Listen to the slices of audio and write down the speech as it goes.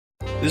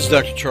This is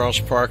Dr. Charles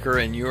Parker,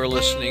 and you're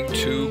listening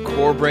to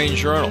Core Brain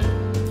Journal.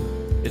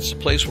 It's a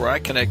place where I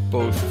connect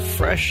both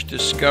fresh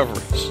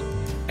discoveries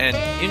and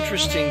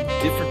interesting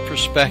different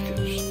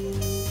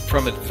perspectives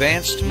from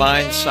advanced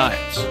mind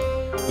science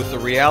with the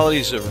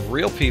realities of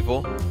real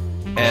people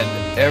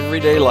and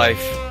everyday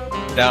life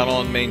down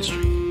on Main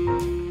Street.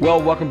 Well,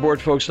 welcome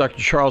aboard, folks. Dr.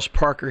 Charles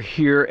Parker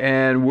here,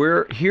 and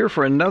we're here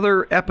for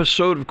another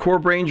episode of Core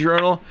Brain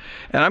Journal.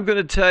 And I'm going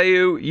to tell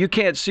you, you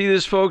can't see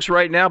this, folks,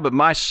 right now, but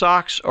my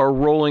socks are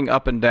rolling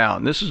up and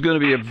down. This is going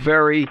to be a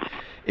very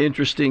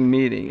interesting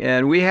meeting.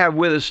 And we have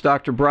with us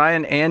Dr.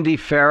 Andy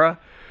Farah,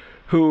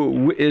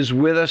 who is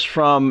with us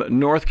from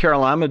North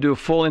Carolina. I'm going to do a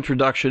full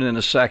introduction in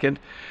a second.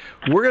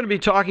 We're going to be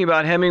talking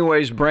about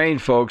Hemingway's Brain,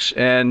 folks,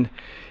 and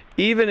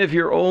even if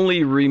you're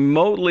only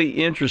remotely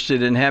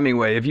interested in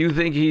Hemingway, if you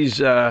think he's,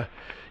 some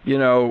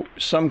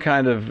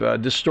kind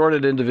of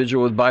distorted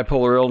individual with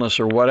bipolar illness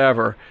or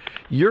whatever,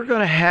 you're going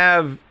to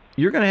have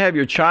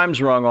your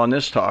chimes rung on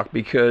this talk,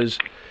 because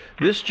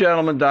this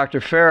gentleman,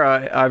 Dr.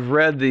 Farah, I've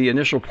read the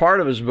initial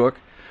part of his book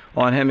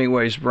on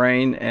Hemingway's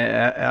Brain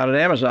out at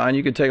Amazon.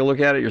 You can take a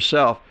look at it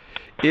yourself.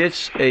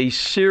 It's a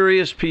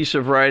serious piece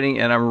of writing,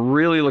 and I'm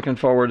really looking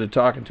forward to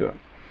talking to him.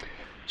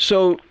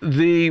 So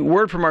the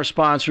word from our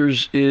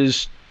sponsors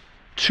is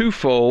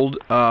twofold.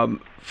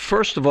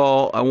 First of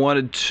all, I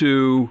wanted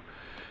to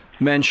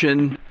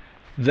mention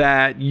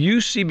that you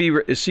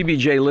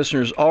CBJ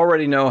listeners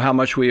already know how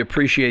much we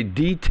appreciate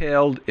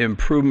detailed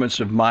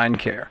improvements of mind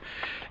care.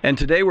 And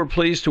today we're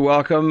pleased to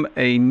welcome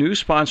a new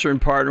sponsor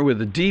and partner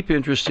with a deep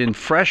interest in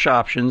fresh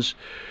options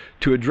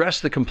to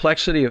address the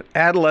complexity of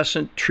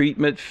adolescent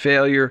treatment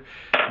failure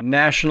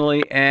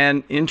nationally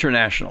and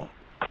internationally.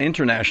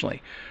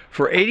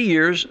 For 80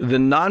 years, the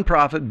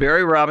nonprofit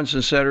Barry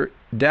Robinson Center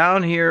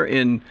down here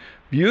in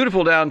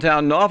beautiful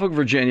downtown Norfolk,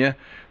 Virginia,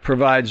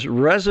 provides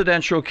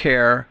residential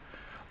care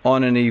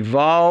on an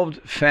evolved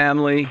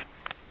family,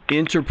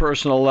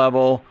 interpersonal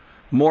level.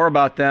 More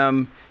about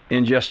them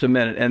in just a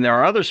minute. And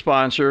our other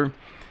sponsor,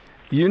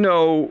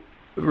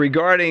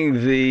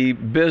 regarding the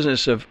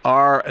business of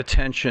our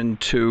attention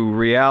to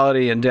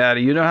reality and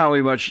data,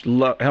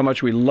 how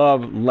much we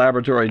love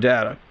laboratory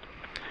data.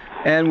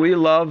 And we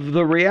love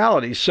the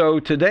reality. So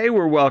today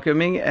we're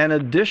welcoming an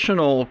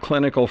additional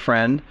clinical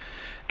friend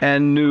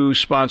and new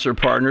sponsor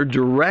partner,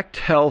 Direct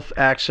Health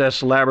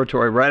Access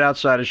Laboratory, right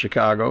outside of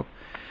Chicago.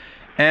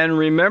 And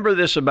remember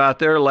this about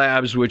their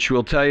labs, which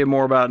we'll tell you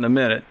more about in a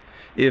minute.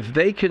 If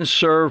they can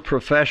serve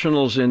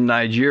professionals in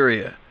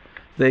Nigeria,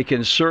 they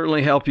can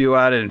certainly help you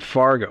out in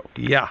Fargo.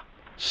 Yeah,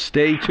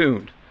 stay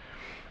tuned.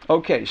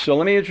 Okay, so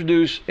let me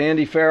introduce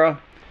Andy Farah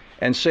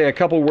and say a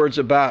couple words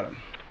about him.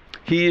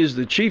 He is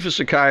the chief of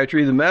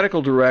psychiatry, the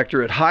medical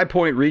director at High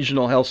Point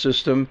Regional Health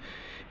System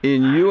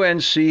in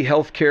UNC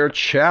Healthcare,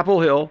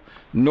 Chapel Hill,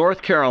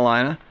 North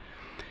Carolina.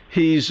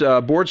 He's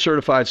a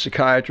board-certified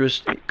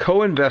psychiatrist,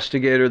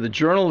 co-investigator, the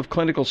Journal of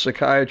Clinical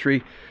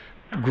Psychiatry,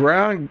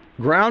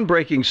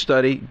 groundbreaking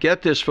study.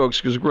 Get this,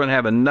 folks, because we're going to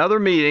have another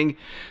meeting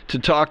to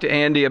talk to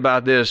Andy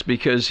about this,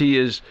 because he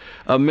is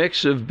a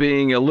mix of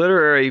being a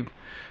literary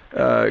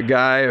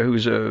guy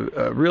who's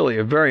really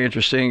a very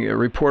interesting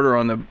reporter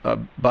on the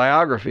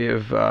biography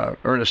of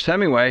Ernest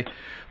Hemingway,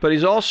 but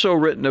he's also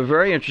written a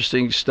very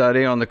interesting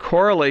study on the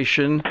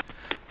correlation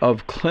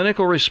of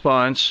clinical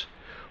response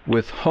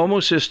with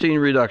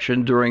homocysteine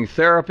reduction during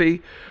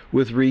therapy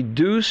with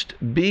reduced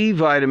B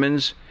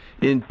vitamins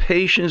in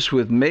patients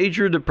with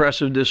major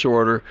depressive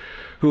disorder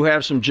who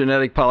have some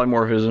genetic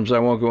polymorphisms. I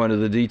won't go into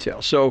the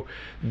details. So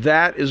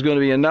that is going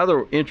to be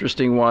another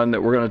interesting one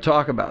that we're going to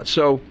talk about.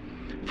 So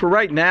for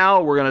right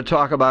now, we're going to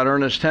talk about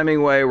Ernest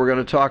Hemingway. We're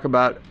going to talk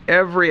about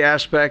every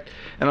aspect.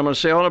 And I'm going to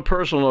say on a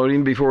personal note,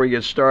 even before we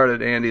get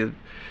started, Andy,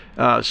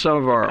 some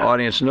of our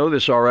audience know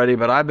this already,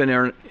 but I've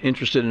been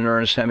interested in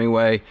Ernest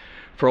Hemingway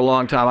for a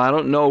long time. I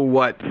don't know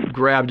what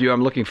grabbed you.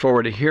 I'm looking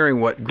forward to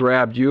hearing what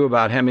grabbed you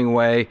about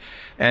Hemingway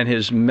and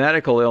his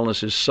medical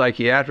illness, his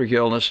psychiatric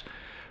illness.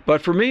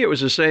 But for me, it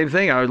was the same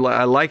thing. I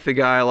liked the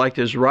guy. I liked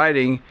his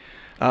writing.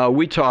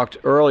 We talked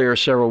earlier,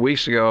 several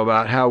weeks ago,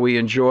 about how we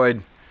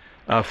enjoyed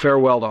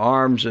Farewell to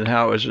Arms and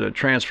how it was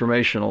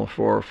transformational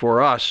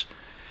for us.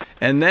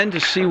 And then to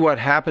see what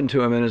happened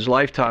to him in his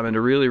lifetime and to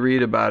really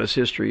read about his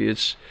history,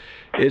 it's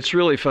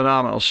really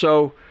phenomenal.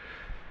 So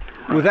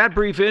with that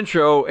brief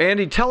intro,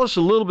 Andy, tell us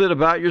a little bit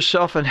about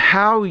yourself and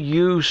how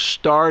you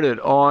started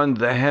on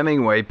the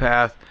Hemingway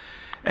path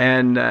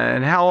and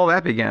how all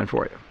that began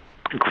for you.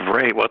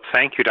 Great. Well,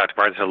 thank you, Dr.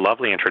 Barr. It's a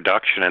lovely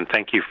introduction, and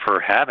thank you for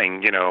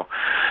having,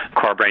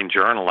 Core Brain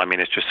Journal. I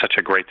mean, it's just such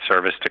a great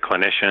service to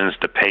clinicians,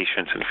 to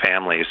patients, and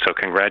families. So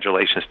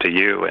congratulations to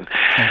you. And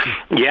thank you.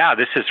 Yeah,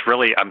 this is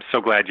really, I'm so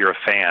glad you're a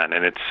fan,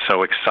 and it's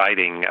so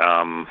exciting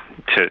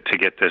to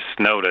get this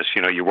notice.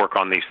 You work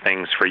on these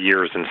things for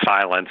years in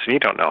silence, and you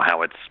don't know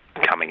how it's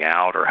coming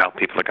out or how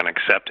people are going to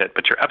accept it.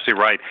 But you're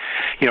absolutely right.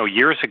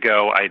 Years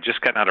ago, I had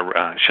just gotten out of,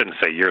 I shouldn't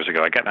say years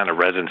ago, I got out of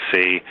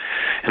residency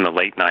in the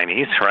late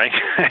 90s, right?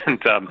 And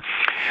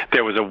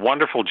there was a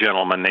wonderful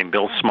gentleman named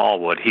Bill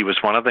Smallwood. He was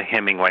one of the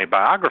Hemingway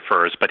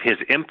biographers, but his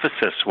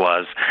emphasis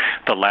was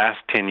the last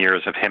 10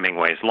 years of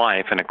Hemingway's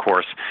life. And, of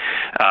course,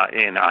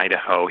 in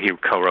Idaho, he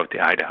co-wrote the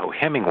Idaho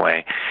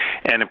Hemingway.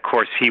 And, of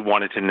course, he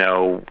wanted to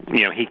know,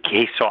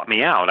 he sought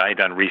me out. I had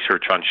done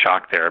research on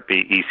shock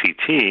therapy,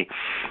 ECT,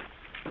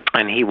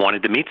 and he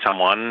wanted to meet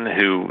someone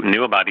who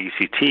knew about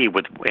ECT,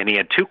 and he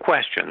had two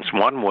questions.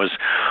 One was,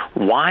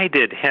 why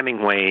did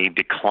Hemingway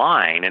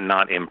decline and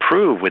not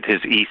improve with his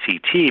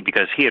ECT?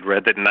 Because he had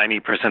read that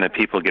 90% of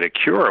people get a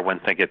cure when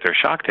they get their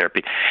shock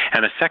therapy.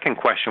 And the second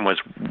question was,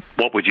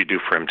 what would you do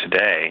for him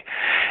today?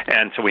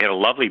 And so we had a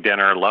lovely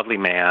dinner, lovely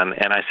man,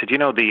 and I said,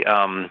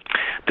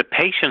 the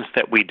patients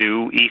that we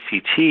do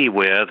ECT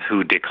with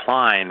who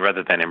decline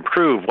rather than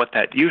improve, what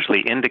that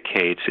usually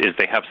indicates is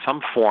they have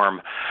some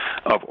form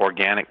of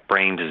organic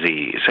brain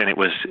disease, and it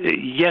was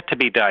yet to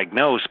be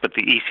diagnosed, but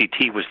the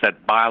ECT was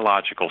that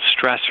biological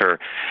stressor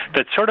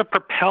that sort of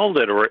propelled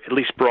it, or at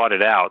least brought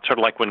it out, sort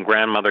of like when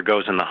grandmother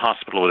goes in the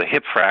hospital with a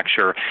hip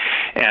fracture,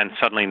 and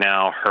suddenly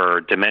now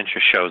her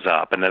dementia shows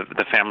up, and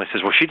the family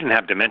says, well, she didn't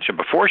have dementia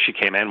before she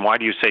came in, why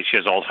do you say she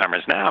has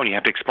Alzheimer's now? And you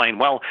have to explain,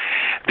 well,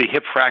 the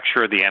hip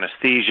fracture, the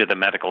anesthesia, the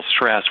medical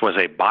stress was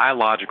a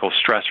biological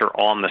stressor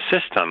on the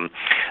system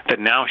that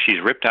now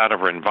she's ripped out of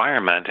her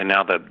environment, and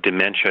now the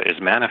dementia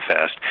is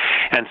manifest.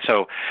 And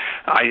so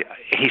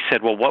he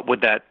said, well, what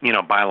would that,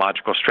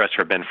 biological stressor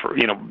have been for,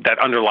 that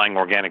underlying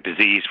organic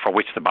disease for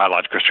which the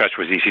biological stressor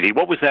was ECT?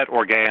 What was that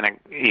organic,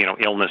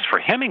 illness for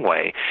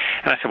Hemingway?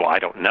 And I said, well, I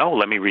don't know.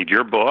 Let me read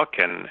your book.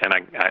 And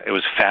it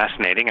was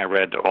fascinating. I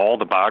read all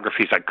the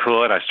biographies I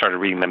could. I started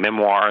reading the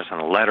memoirs and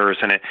the letters.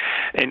 And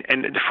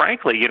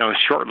frankly,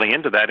 shortly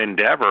into that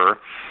endeavor,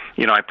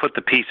 I put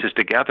the pieces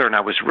together, and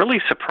I was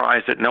really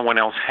surprised that no one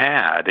else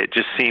had. It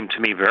just seemed to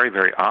me very,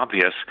 very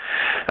obvious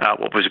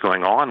what was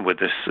going on with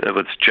this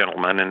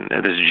gentleman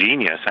and this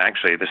genius,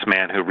 actually, this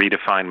man who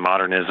redefined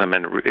modernism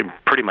and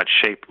pretty much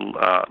shaped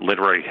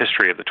literary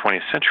history of the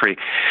 20th century.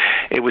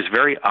 It was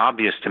very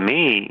obvious to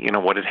me,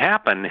 what had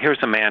happened.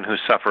 Here's a man who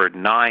suffered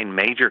 9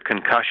 major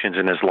concussions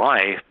in his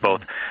life,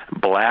 both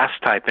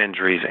blast-type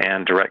injuries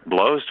and direct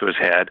blows to his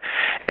head,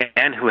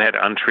 and who had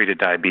untreated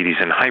diabetes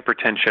and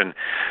hypertension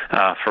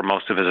for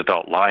most of his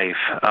adult life.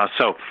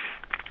 So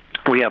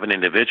we have an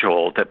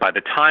individual that by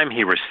the time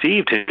he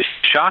received his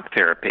shock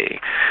therapy,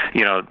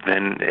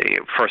 then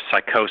for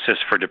psychosis,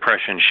 for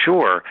depression,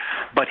 sure,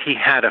 but he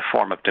had a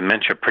form of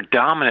dementia.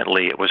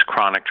 Predominantly, it was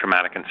chronic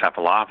traumatic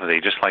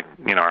encephalopathy, just like,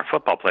 our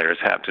football players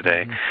have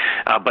today.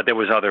 Mm-hmm. But there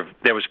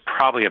was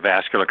probably a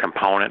vascular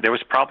component. There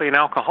was probably an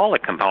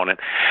alcoholic component.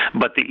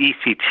 But the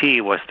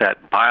ECT was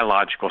that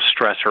biological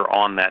stressor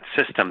on that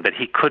system that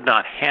he could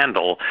not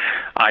handle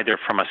either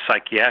from a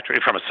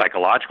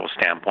psychological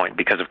standpoint,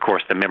 because, of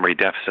course, the memory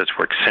deficits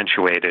were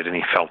accentuated and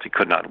he felt he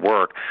could not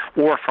work,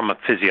 or from a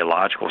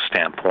physiological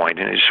standpoint,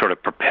 and it sort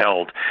of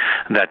propelled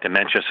that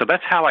dementia. So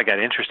that's how I got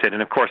interested.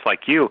 And of course,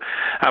 like you,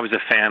 I was a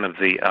fan of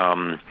the,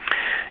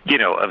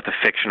 of the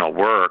fictional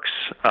works.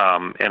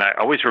 And I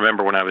always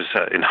remember when I was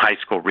in high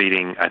school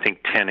reading, I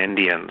think, 10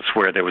 Indians,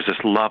 where there was this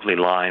lovely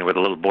line where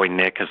the little boy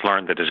Nick has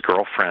learned that his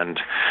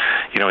girlfriend,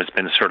 has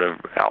been sort of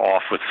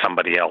off with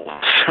somebody else,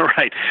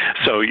 right?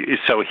 So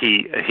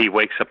he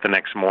wakes up the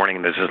next morning,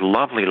 and there's this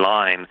lovely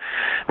line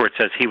where it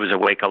says he was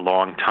awake a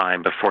long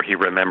time before he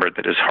remembered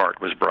that his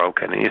heart was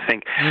broken. And you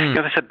think,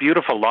 that's a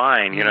beautiful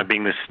line,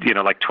 being this,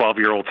 like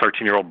 12-year-old,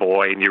 13-year-old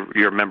boy, and you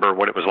remember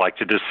what it was like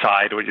to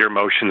decide what your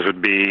emotions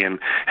would be and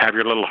have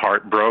your little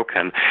heart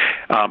broken.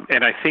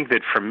 And I think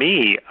that for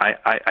me,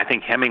 I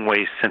think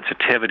Hemingway's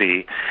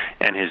sensitivity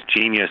and his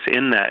genius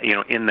in that,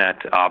 in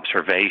that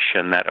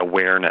observation, that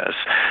awareness.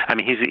 I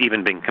mean, he's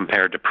even been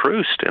compared to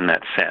Proust in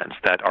that sense,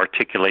 that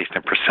articulation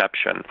and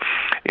perception.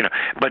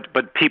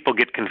 But people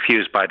get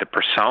confused by the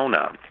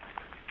persona.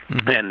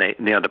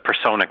 Mm-hmm. And the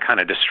persona kind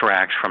of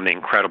distracts from the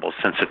incredible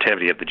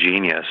sensitivity of the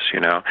genius,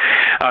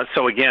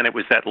 So again, it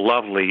was that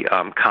lovely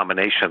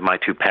combination of my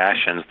two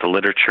passions, the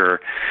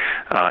literature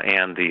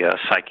and the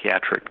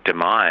psychiatric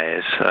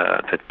demise,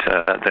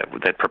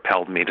 that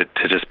propelled me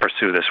to just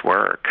pursue this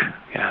work.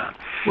 Yeah.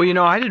 Well,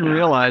 I didn't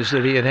realize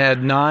that he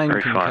had 9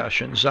 Very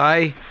concussions.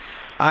 Fun.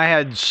 I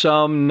had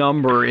some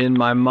number in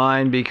my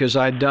mind because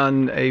I'd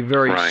done a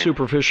very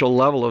superficial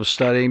level of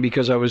studying,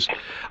 because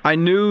I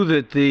knew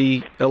that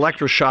the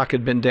electroshock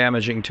had been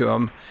damaging to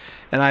him,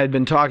 and I had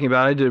been talking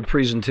about, I did a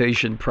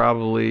presentation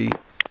probably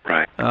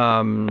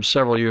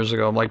several years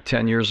ago, like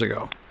 10 years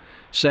ago,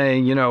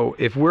 saying,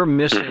 if we're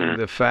missing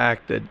the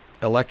fact that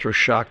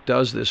electroshock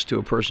does this to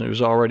a person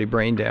who's already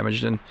brain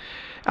damaged, and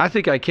I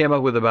think I came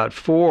up with about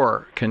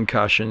 4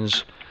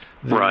 concussions.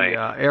 The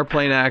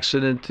airplane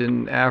accident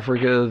in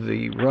Africa,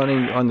 the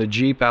running on the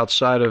Jeep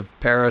outside of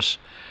Paris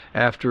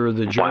after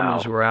the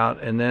Germans were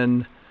out, and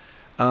then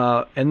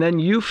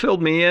you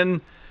filled me in.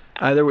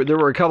 There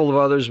were a couple of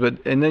others,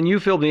 and then you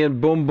filled me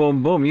in. Boom,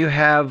 boom, boom. You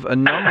have a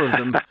number of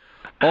them.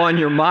 on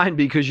your mind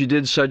because you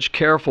did such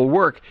careful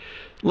work.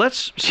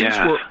 Since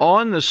we're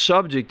on the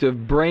subject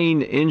of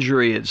brain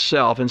injury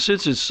itself, and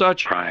since it's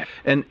such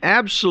an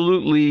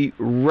absolutely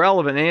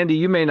relevant, Andy,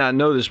 you may not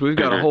know this, but we've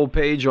got a whole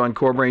page on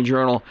Core Brain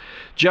Journal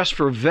just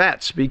for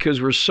vets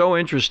because we're so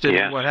interested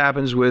in what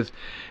happens with,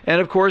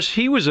 and of course,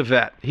 he was a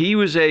vet. He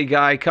was a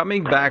guy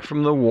coming back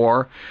from the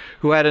war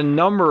who had a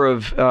number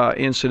of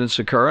incidents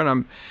occur.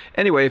 And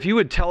anyway, if you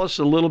would tell us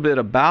a little bit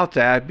about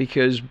that,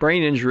 because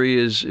brain injury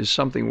is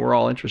something we're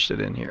all interested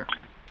in here.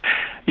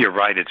 You're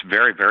right. It's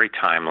very, very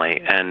timely.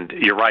 And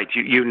you're right.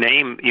 You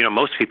name,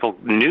 most people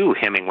knew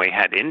Hemingway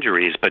had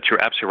injuries, but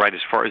you're absolutely right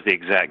as far as the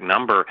exact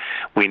number.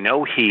 We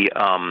know he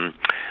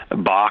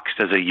boxed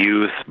as a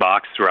youth,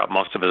 boxed throughout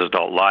most of his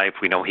adult life.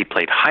 We know he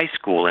played high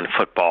school in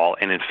football.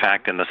 And in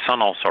fact, in The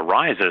Sun Also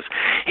Rises,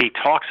 he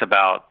talks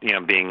about,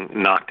 being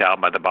knocked out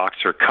by the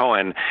boxer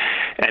Cohen.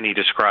 And he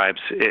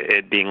describes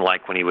it being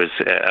like when he was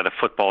at a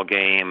football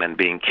game and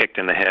being kicked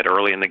in the head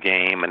early in the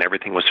game and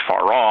everything was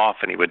far off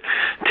and he would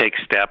take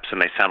steps and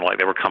they sounded like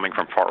they were coming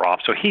from far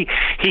off. So he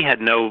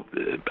had no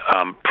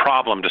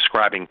problem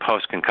describing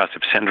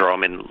post-concussive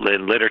syndrome in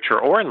literature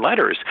or in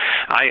letters.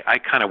 I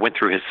kind of went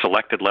through his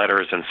selected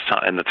letters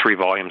and the 3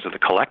 volumes of the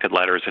collected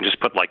letters and just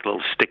put like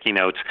little sticky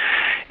notes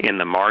in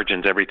the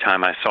margins every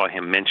time I saw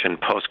him mention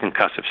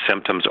post-concussive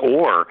symptoms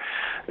or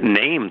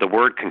name the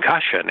word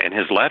concussion in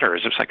his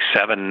letters. It's like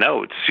 7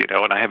 notes,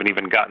 and I haven't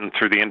even gotten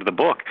through the end of the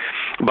book.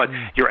 But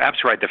you're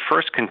absolutely right. The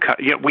first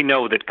we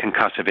know that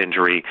concussive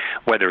injury,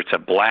 whether it's a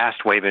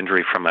blast wave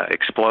injury from an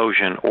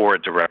explosion or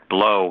a direct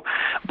blow,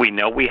 we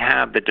know we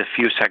have the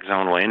diffuse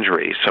axonal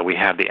injury. So we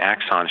have the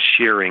axon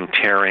shearing,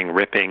 tearing,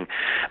 ripping,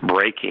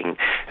 breaking,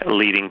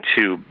 leading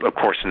to, of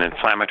course, an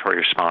inflammatory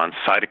response,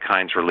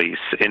 cytokines release,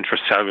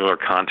 intracellular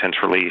contents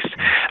released,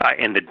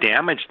 and the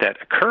damage that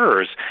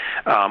occurs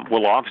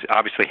will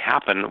obviously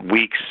happen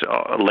weeks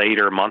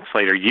later, months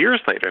later,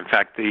 years later. In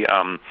fact,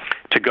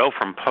 to go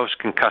from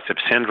post-concussive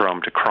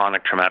syndrome to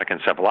chronic traumatic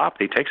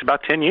encephalopathy takes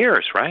about 10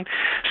 years, right?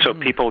 So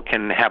people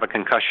can have a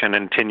concussion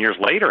and 10 years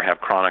later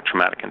have chronic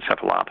traumatic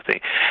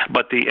encephalopathy.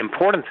 But the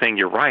important thing,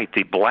 you're right,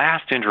 the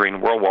blast injury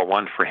in World War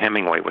I for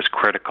Hemingway was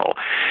critical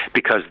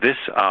because this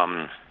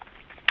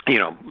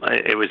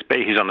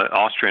he's on the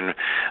Austrian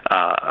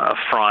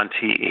front.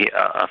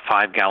 A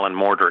 5-gallon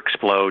mortar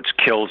explodes,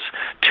 kills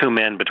 2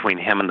 men between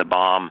him and the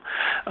bomb,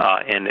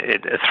 and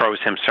it throws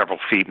him several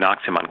feet,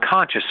 knocks him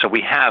unconscious. So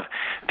we have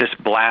this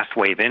blast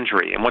wave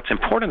injury. And what's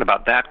important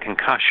about that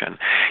concussion,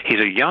 he's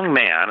a young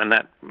man, and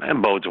that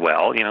bodes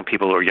well.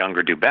 People who are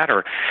younger do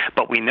better.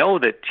 But we know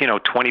that,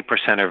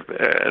 20% of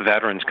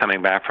veterans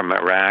coming back from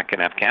Iraq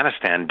and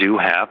Afghanistan do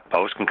have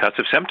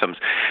post-concussive symptoms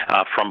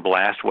from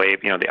blast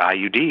wave, the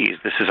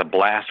IUDs. This is a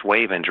blast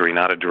wave injury,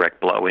 not a direct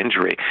blow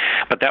injury.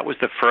 But that was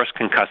the first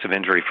concussive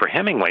injury for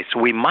Hemingway. So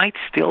we might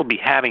still be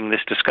having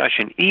this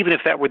discussion, even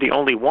if that were the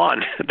only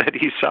one that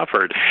he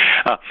suffered.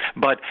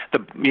 But,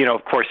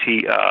 of course,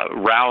 he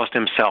roused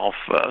himself,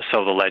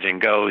 so the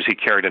legend goes. He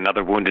carried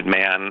another wounded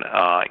man,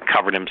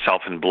 covered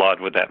himself in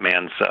blood with that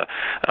man's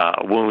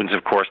wounds,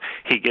 of course.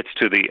 He gets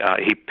to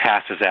he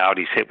passes out.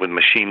 He's hit with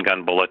machine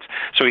gun bullets.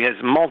 So he has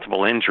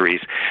multiple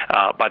injuries.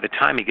 By the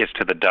time he gets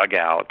to the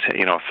dugout,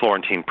 a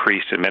Florentine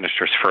priest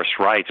administers first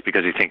rites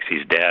because he thinks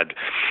he's dead.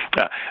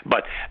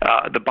 But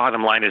the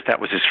bottom line is that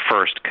was his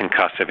first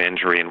concussive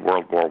injury in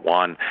World War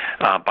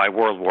I. By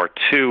World War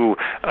II,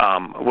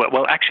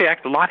 actually,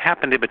 a lot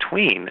happened in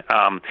between.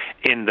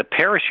 In the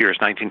Paris years,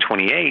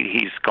 1928,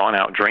 he's gone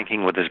out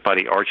drinking with his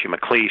buddy Archie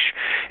McLeish,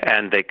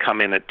 and they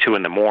come in at 2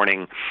 in the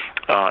morning,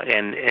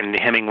 and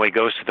Hemingway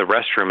goes to the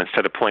restroom.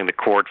 Instead of pulling the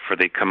cord for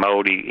the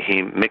commode,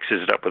 he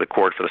mixes it up with a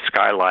cord for the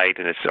skylight,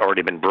 and it's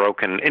already been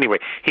broken. Anyway,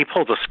 he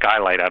pulls a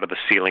skylight out of the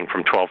ceiling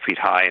from 12 feet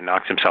high and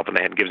knocks himself in the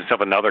head and gives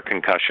himself another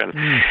concussion.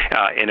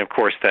 And, of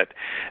course, that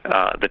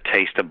the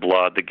taste of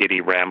blood, the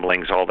giddy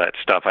ramblings, all that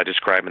stuff I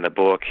describe in the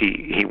book,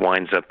 he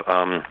winds up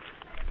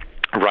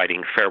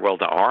writing Farewell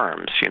to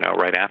Arms,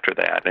 right after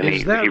that. And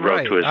he wrote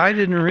right? to his, I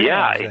didn't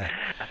realize that.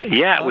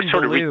 Yeah, it was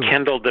sort of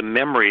rekindled the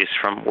memories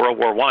from World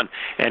War I.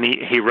 And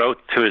he wrote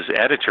to his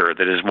editor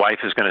that his wife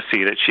is going to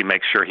see that she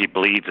makes sure he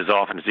bleeds as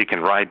often as he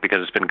can write because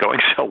it's been going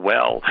so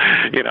well,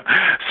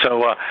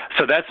 So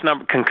that's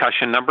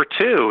concussion number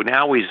 2.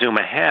 Now we zoom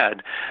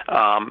ahead,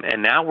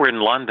 and now we're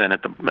in London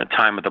at the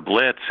time of the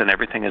Blitz, and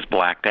everything is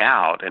blacked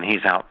out, and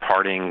he's out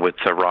partying with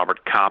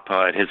Robert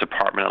Capa at his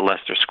apartment at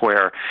Leicester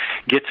Square,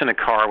 gets in a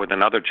car with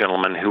another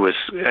gentleman who was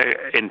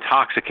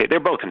intoxicated. They're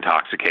both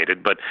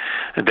intoxicated, but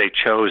they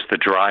chose the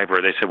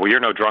driver. They said, well, you're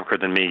no drunker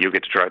than me, you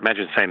get to drive.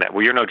 Imagine saying that.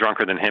 Well, you're no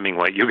drunker than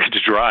Hemingway, you get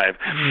to drive.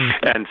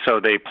 And so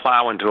they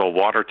plow into a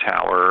water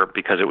tower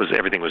because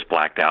everything was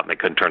blacked out and they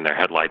couldn't turn their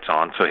headlights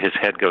on, so his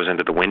head goes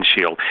into the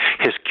windshield.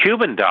 His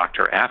Cuban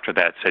doctor after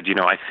that said,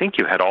 I think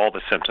you had all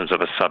the symptoms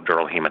of a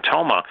subdural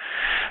hematoma.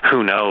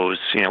 Who knows?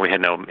 We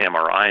had no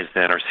MRIs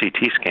then or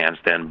CT scans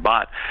then,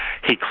 but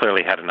he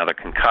clearly had another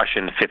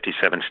concussion,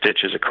 57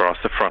 stitches across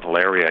the frontal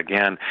area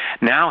again.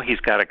 Now he's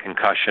got a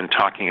concussion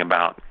talking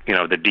about,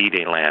 the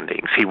D-Day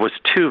landings. He was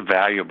too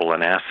valuable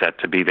an asset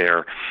to be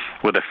there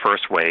with the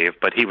first wave,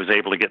 but he was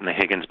able to get in the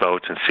Higgins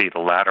boats and see the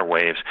latter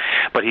waves.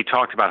 But he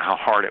talked about how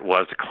hard it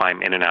was to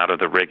climb in and out of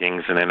the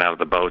riggings and in and out of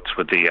the boats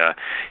with the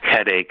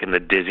headache and the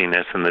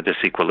dizziness and the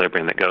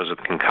disequilibrium that goes with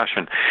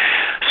concussion.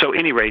 So, at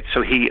any rate,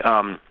 so he's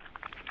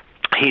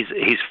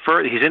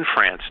in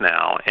France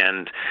now,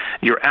 and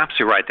you're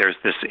absolutely right. There's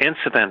this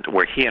incident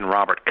where he and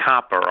Robert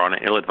Kopp are on an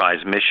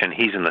ill-advised mission.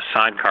 He's in the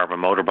sidecar of a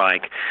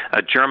motorbike.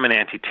 A German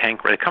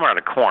anti-tank, they come around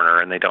a corner,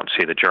 and they don't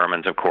see the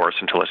Germans, of course,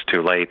 until it's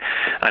too late.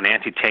 An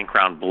anti-tank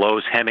round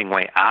blows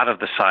Hemingway out of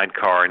the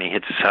sidecar, and he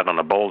hits his head on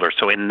a boulder.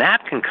 So in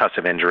that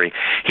concussive injury,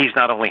 he's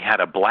not only had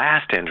a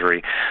blast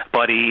injury,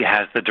 but he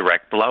has the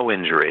direct blow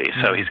injury.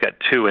 So he's got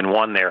two in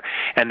one there.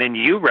 And then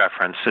you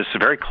reference, this is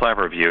very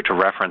clever of you to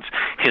reference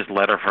his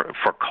letter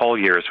for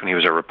Collier's when he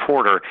was a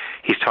reporter.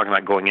 He's talking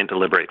about going in to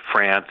liberate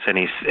France, and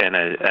he's in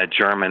a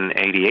German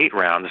 88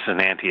 round. This is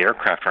an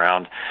anti-aircraft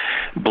round,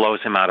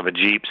 blows him out of a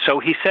Jeep. So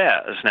he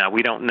says, now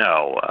we don't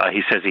know.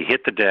 He says he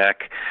hit the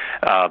deck,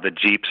 the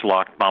Jeep's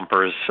locked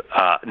bumpers.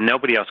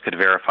 Nobody else could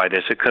verify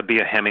this. It could be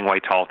a Hemingway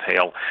tall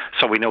tale.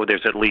 So we know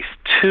there's at least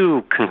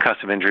two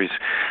concussive injuries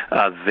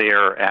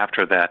there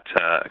after that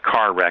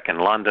car wreck in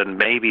London,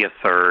 maybe a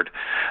third.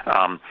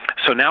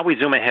 So now we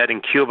zoom ahead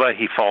in Cuba.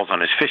 He falls on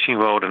his fishing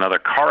boat. Another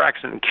car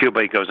accident in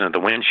Cuba. He goes into the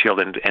windshield.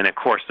 And of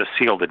course, to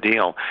seal the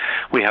deal,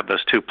 we have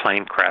those two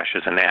plane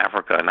crashes in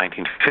Africa in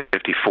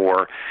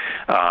 1954.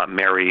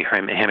 Mary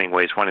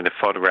Hemingway's wanting to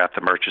photograph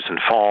the Murchison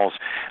Falls.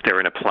 They're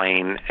in a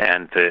plane,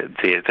 and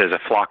there's a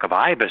flock of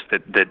ibis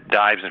that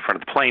dives in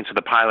front of the plane, so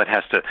the pilot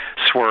has to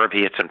swerve.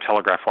 He hits some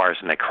telegraph wires,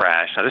 and they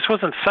crash. Now, this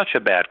wasn't such a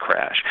bad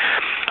crash,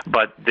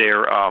 but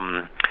they're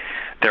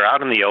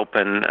out in the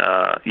open.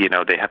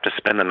 They have to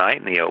spend the night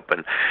in the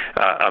open.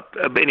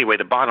 Anyway,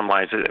 the bottom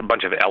line is a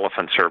bunch of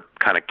elephants are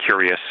kind of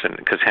curious, and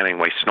because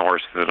Hemingway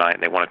snores through the night,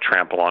 and they want to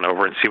trample on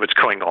over and see what's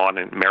going on,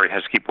 and Mary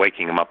has to keep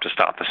waking him up to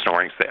stop the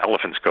snoring so the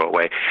elephants go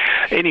away.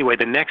 Anyway,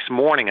 the next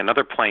morning,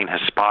 another plane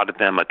has spotted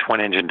them, a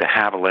twin-engine de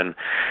Havilland.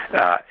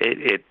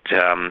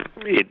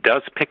 It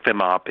does pick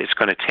them up. It's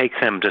going to take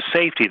them to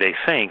safety, they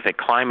think. They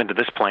climb into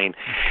this plane,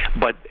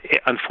 but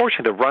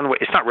unfortunately, the runway,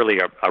 it's not really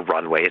a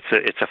runway.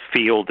 It's a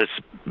field that's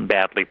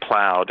badly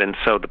plowed, and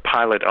so the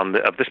pilot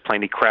of this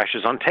plane, he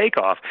crashes on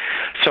takeoff.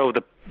 So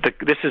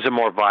this is a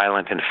more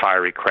violent and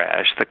fiery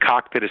crash. The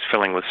cockpit is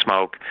filling with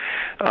smoke.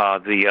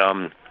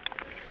 The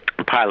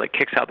pilot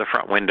kicks out the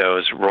front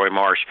windows, Roy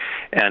Marsh,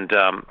 and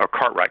or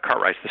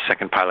Cartwright's the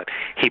second pilot.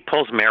 He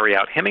pulls Mary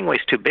out.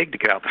 Hemingway's too big to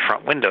get out the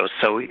front windows,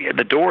 so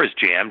the door is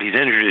jammed. He's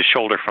injured his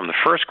shoulder from the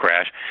first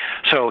crash,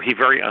 so he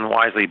very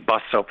unwisely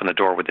busts open the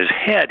door with his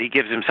head. He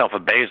gives himself a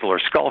basal or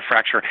skull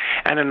fracture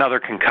and another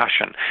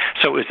concussion.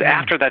 So it was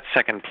after that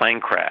second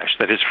plane crash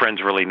that his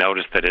friends really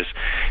noticed that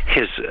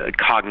his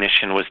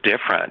cognition was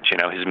different.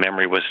 His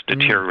memory was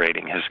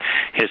deteriorating.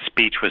 His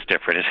speech was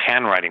different. His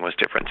handwriting was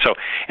different. So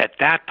at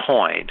that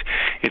point,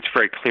 it's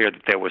very clear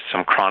that there was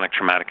some chronic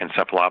traumatic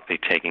encephalopathy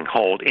taking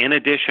hold. In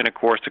addition, of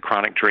course, to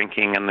chronic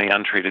drinking and the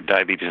untreated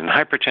diabetes and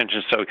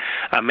hypertension. So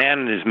a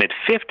man in his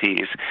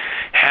mid-50s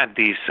had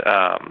these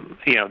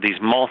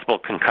multiple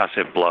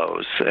concussive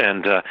blows.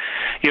 And,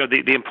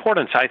 the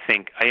importance, I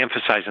think, I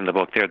emphasize in the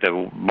book there,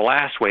 the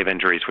blast wave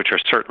injuries, which are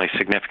certainly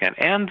significant,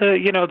 and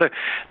the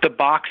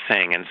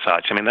boxing and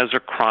such. I mean, those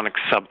are chronic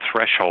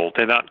sub-threshold.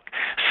 They're not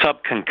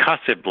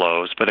subconcussive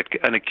blows, but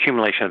an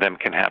accumulation of them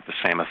can have the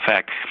same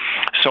effect.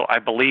 So I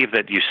believe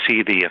that you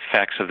see the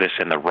effects of this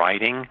in the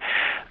writing.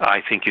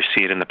 I think you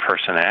see it in the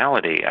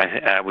personality.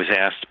 I was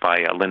asked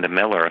by Linda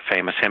Miller, a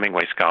famous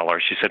Hemingway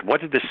scholar. She said,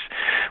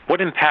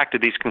 what impact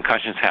did these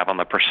concussions have on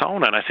the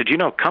persona? And I said,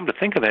 come to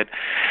think of it,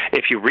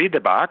 if you read the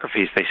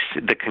biographies,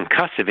 the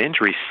concussive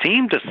injuries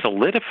seem to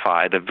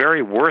solidify the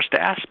very worst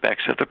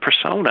aspects of the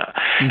persona.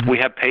 Mm-hmm. We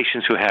have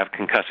patients who have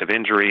concussive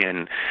injury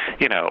and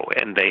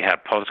they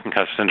have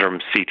post-concussive syndrome,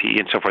 CTE,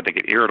 and so forth. They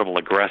get irritable,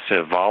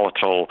 aggressive,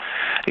 volatile,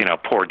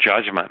 poor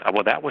judgment.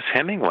 Well, that was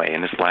Hemingway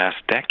in his last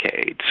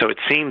decade. So it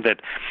seemed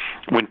that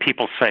when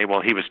people say,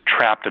 well, he was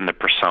trapped in the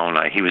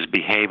persona, he was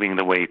behaving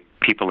the way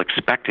people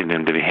expected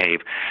him to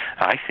behave,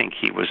 I think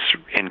he was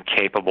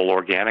incapable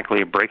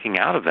organically of breaking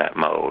out of that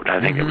mode.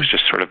 I think it was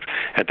just sort of,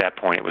 at that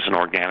point, it was an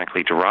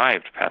organically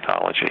derived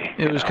pathology.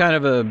 It was kind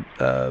of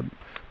a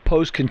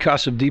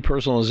post-concussive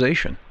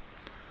depersonalization.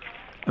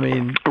 I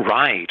mean,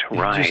 right.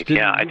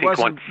 Yeah, I think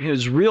wasn't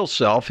his real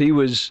self. He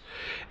was,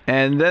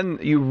 and then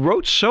you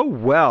wrote so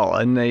well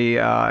in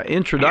the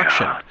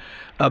introduction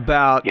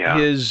about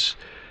his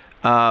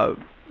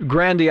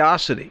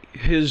grandiosity,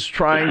 his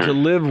trying to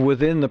live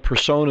within the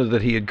persona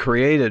that he had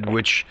created,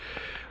 which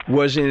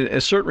was in a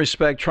certain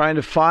respect trying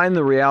to find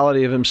the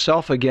reality of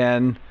himself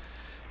again,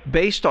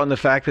 based on the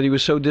fact that he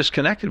was so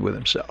disconnected with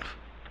himself.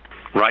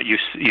 Right, you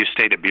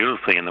stated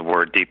beautifully in the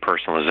word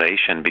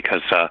depersonalization,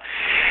 because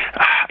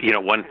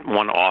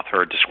one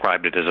author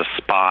described it as a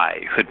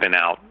spy who'd been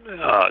out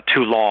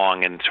too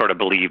long and sort of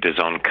believed his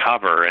own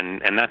cover,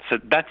 and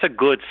that's a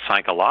good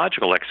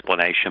psychological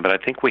explanation. But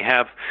I think we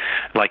have,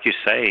 like you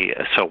say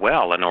so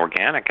well, an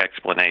organic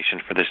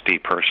explanation for this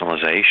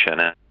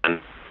depersonalization and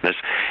this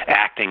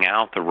acting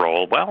out the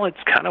role. Well, it's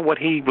kind of what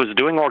he was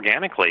doing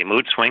organically: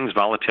 mood swings,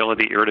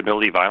 volatility,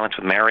 irritability, violence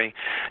with Mary,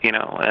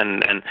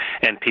 and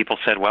people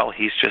said, well,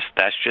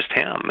 that's just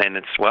him. And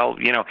it's, well,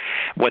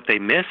 what they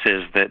miss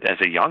is that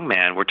as a young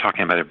man, we're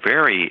talking about a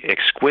very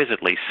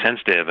exquisitely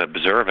sensitive,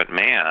 observant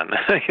man,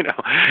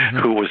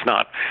 who was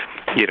not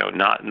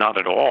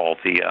at all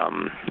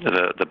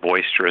the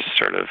boisterous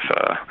sort of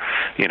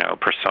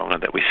persona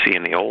that we see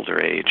in the older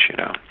age.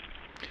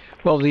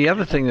 Well, the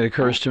other thing that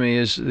occurs to me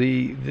is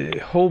the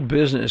whole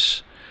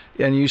business,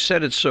 and you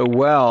said it so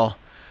well,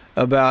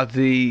 about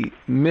the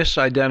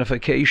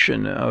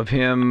misidentification of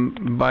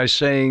him by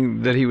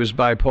saying that he was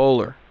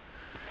bipolar.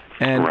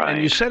 And, right.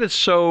 And you said it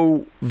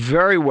so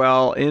very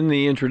well in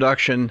the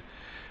introduction.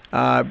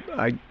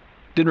 I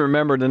didn't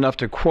remember it enough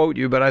to quote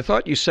you, but I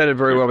thought you said it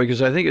very well,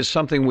 because I think it's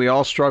something we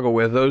all struggle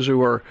with, those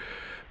who are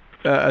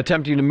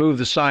attempting to move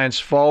the science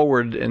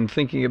forward and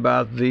thinking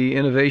about the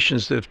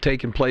innovations that have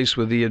taken place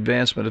with the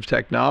advancement of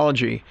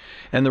technology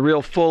and the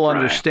real full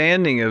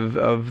understanding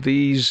of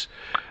these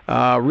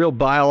real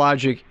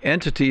biologic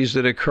entities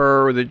that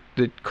occur that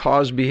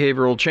cause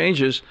behavioral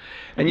changes.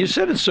 And you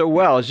said it so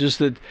well. It's just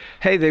that,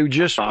 hey, they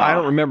just, I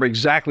don't remember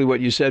exactly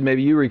what you said.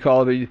 Maybe you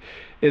recall it.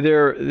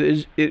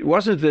 It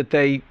wasn't that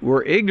they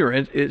were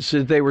ignorant. It's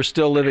that they were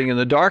still living in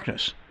the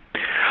darkness.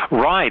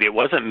 Right. It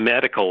wasn't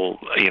medical,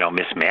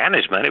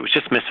 mismanagement. It was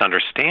just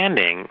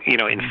misunderstanding.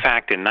 In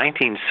fact, in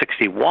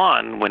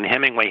 1961, when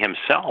Hemingway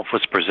himself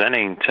was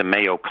presenting to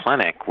Mayo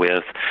Clinic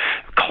with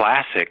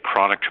classic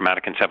chronic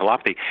traumatic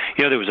encephalopathy,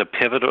 there was a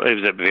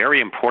very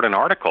important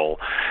article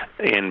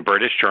in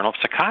British Journal of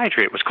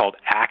Psychiatry. It was called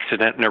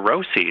Accident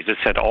Neuroses. It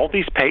said all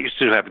these patients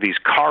who have these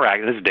car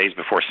accidents, this is days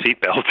before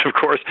seatbelts, of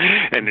course,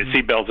 and no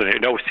seatbelts,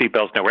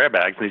 no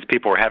airbags, and these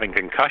people were having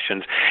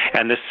concussions.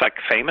 And this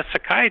famous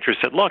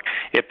psychiatrist said, look,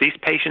 if these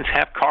patients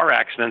have car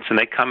accidents and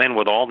they come in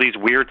with all these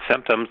weird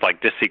symptoms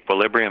like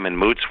disequilibrium and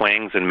mood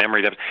swings and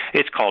memory deficit,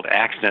 it's called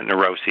accident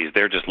neuroses.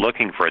 They're just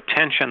looking for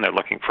attention. They're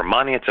looking for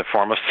money. It's a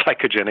form of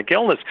psychogenic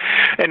illness.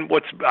 And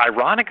what's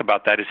ironic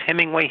about that is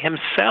Hemingway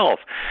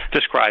himself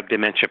described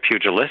dementia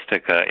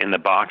pugilistica in The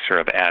Boxer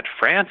of Ad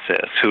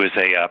Francis, who is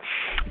a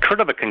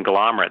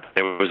conglomerate.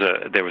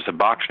 There was a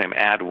boxer named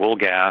Ad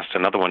Woolgast,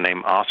 another one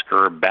named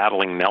Oscar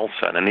Battling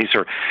Nelson, and these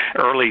are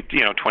early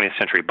 20th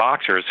century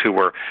boxers who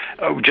were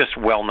just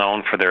well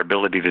known for their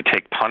ability to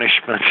take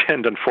punishment,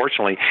 and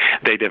unfortunately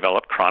they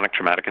developed chronic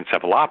traumatic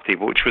encephalopathy,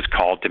 which was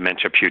called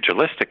dementia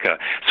pugilistica.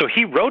 So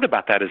he wrote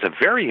about that as a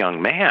very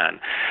young man.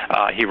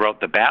 He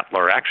wrote The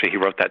Battler. Actually, he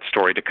wrote that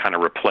story to kind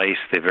of replace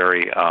the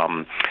very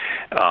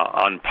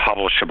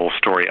unpublishable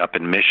story Up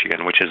in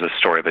Michigan, which is a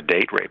story of a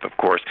date rape, of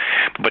course.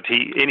 But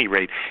he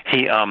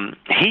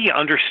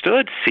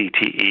understood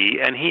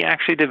CTE, and he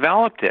actually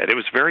developed it. It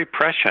was very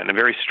prescient and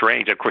very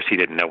strange. Of course, he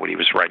didn't know what he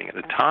was writing at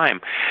the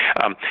time.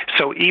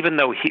 So even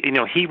though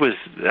he was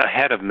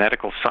ahead of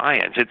medical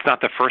science, it's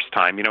not the first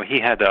time. He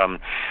had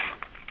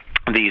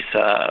these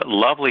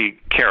lovely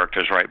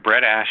characters, right?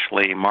 Brett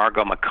Ashley,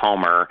 Margot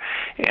McComber,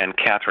 and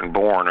Catherine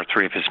Bourne are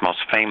three of his most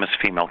famous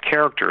female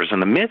characters.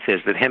 And the myth is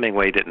that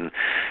Hemingway didn't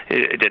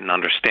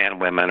understand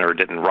women or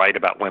didn't write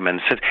about women.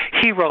 So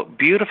he wrote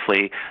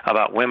beautifully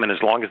about women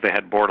as long as they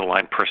had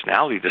borderline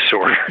personality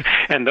disorder.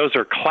 And those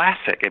are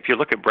classic. If you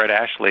look at Brett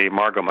Ashley,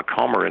 Margot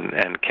McComber,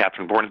 and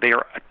Catherine Bourne, they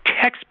are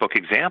textbook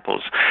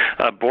examples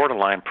of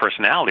borderline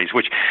personalities,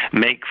 which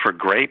make for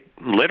great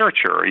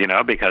literature,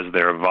 because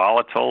they're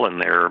volatile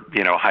and they're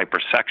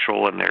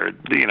hypersexual and they're,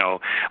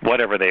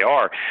 whatever they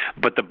are.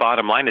 But the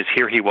bottom line is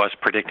here he was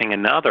predicting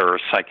another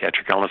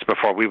psychiatric illness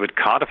before we would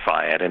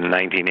codify it in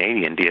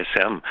 1980 in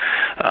DSM.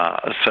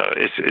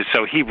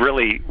 So he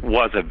really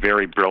was a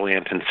very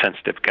brilliant and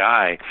sensitive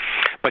guy.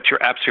 But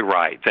you're absolutely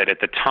right that at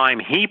the time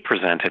he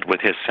presented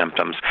with his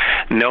symptoms,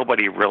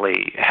 nobody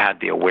really had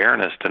the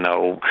awareness to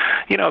know,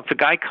 if the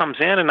guy comes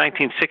in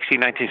 1960,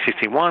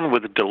 1961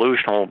 with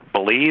delusional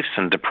beliefs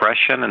and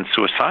depression and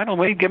suicidal,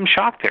 well, you give him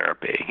shock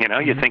therapy.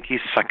 You think he's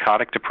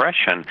psychotic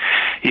depression.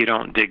 You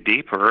don't dig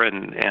deeper,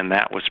 and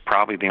that was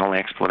probably the only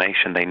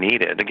explanation they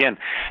needed. Again,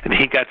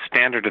 he got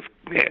standard of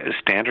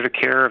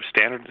care,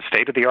 standard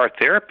state-of-the-art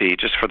therapy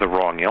just for the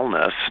wrong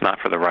illness, not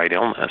for the right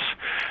illness.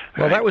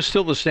 Well, that was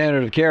still the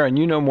standard of care, and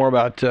you know more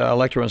about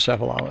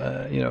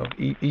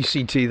electroencephalography,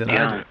 ECT than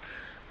I do,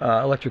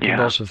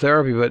 electroconvulsive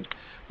therapy. But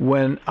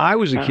when I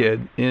was a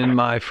kid in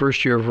my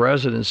first year of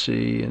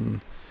residency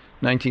in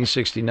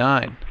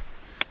 1969,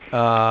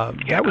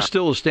 that was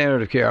still the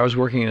standard of care. I was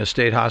working in a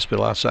state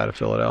hospital outside of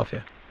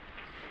Philadelphia.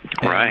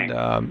 Right.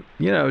 And,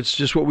 it's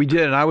just what we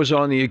did. And I was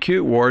on the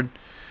acute ward,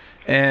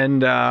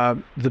 and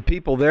the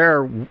people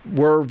there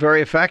were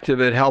very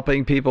effective at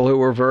helping people who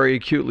were very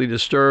acutely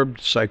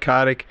disturbed,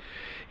 psychotic,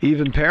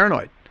 even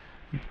paranoid.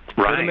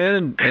 put them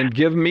in and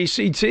give them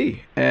ECT,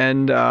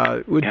 and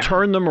would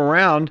turn them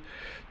around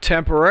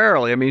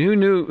temporarily. I mean,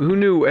 who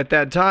knew at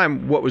that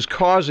time what was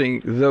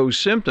causing those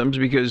symptoms?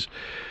 Because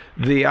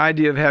the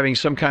idea of having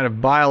some kind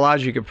of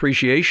biologic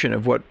appreciation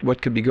of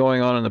what could be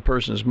going on in the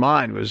person's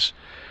mind was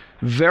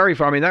very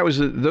far. I mean,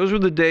 those were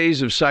the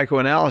days of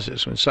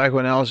psychoanalysis, when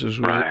psychoanalysis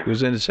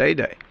was in its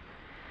heyday.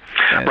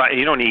 Right,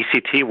 and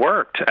ECT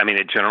worked. I mean,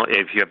 it generally,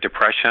 if you have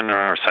depression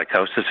or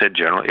psychosis,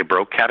 it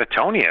broke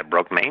catatonia, it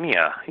broke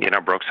mania,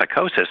 broke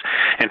psychosis.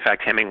 In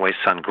fact, Hemingway's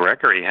son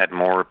Gregory had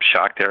more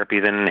shock therapy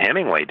than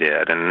Hemingway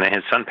did, and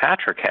his son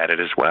Patrick had it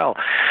as well.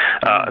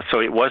 So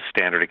it was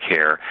standard of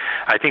care.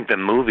 I think the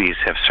movies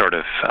have sort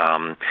of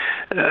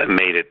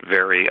made it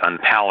very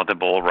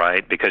unpalatable,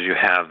 right? Because you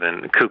have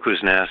in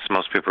Cuckoo's Nest,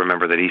 most people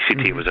remember that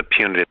ECT was a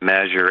punitive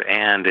measure,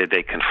 and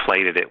they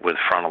conflated it with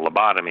frontal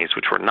lobotomies,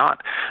 which were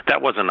not.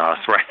 That wasn't us,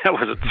 right? That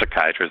wasn't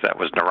psychiatrists. That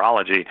was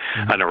neurology,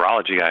 a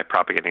neurology guy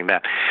propagating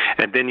that.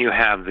 And then you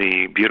have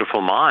The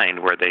Beautiful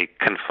Mind, where they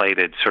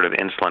conflated sort of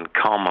insulin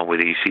coma with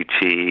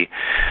ECT.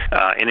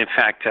 And in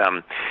fact,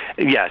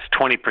 yes,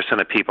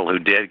 20% of people who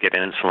did get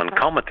insulin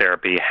coma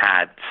therapy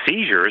had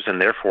seizures,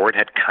 and therefore it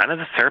had kind of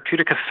the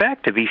therapeutic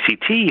effect of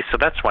ECT. So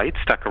that's why it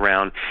stuck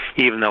around,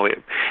 even though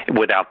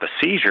without the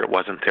seizure, it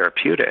wasn't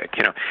therapeutic.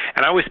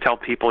 And I always tell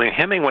people,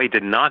 Hemingway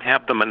did not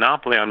have the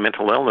monopoly on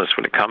mental illness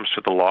when it comes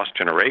to the lost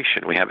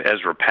generation. We have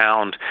Ezra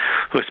Pound,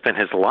 who spent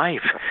his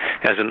life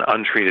as an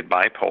untreated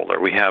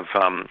bipolar. We have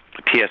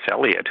T.S.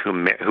 Eliot,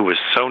 who was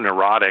so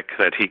neurotic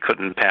that he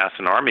couldn't pass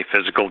an army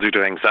physical due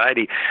to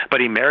anxiety,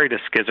 but he married a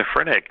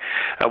schizophrenic.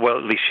 Well,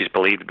 at least she's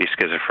believed to be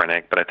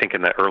schizophrenic, but I think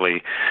in the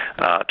early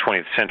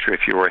 20th century,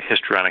 if you were a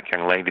histrionic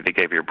young lady, they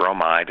gave you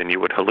bromide and you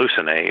would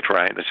hallucinate,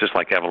 right? It's just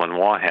like Evelyn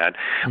Waugh had.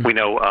 We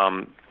know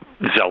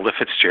Zelda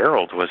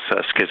Fitzgerald was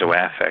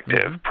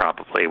schizoaffective,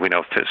 probably. We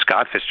know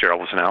Scott Fitzgerald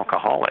was an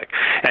alcoholic.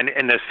 And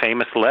in this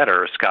famous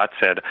letter, Scott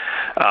said,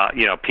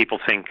 people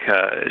think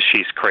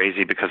she's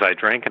crazy because I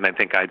drink, and they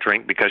think I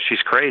drink because she's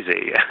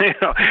crazy.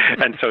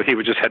 And so he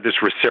would just had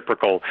this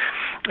reciprocal,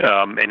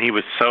 and he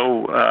was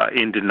so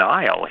in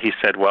denial. He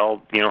said,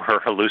 well, her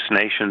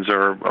hallucinations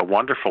are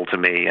wonderful to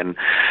me. And,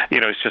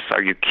 it's just,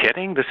 are you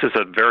kidding? This is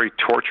a very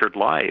tortured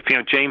life.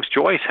 James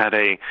Joyce had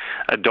a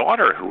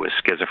daughter who was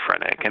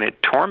schizophrenic, and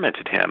it tormented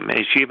him.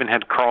 She even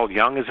had Carl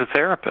Jung as a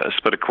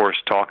therapist, but of course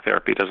talk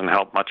therapy doesn't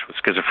help much with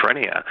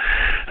schizophrenia.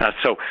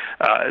 So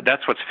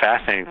that's what's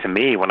fascinating to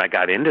me when I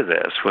got into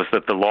this, was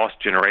that the lost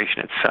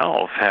generation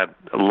itself had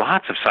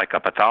lots of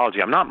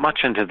psychopathology. I'm not much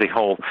into the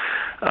whole,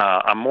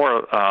 I'm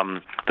more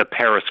the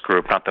Paris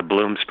group, not the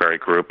Bloomsbury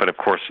group, but of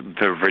course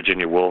the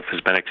Virginia Woolf has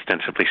been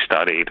extensively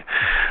studied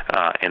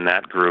in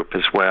that group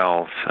as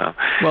well. So,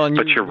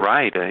 but you're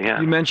right.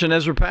 You mentioned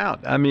Ezra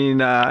Pound. I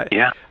mean,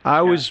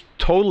 I was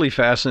totally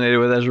fascinated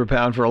with Ezra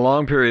Pound for a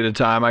long period of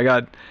time.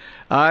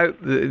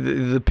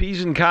 The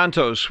Peas and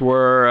Cantos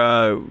were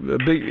a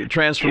big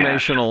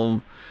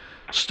transformational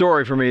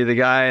story for me. The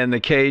guy in the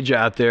cage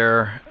out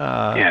there.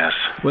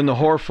 When the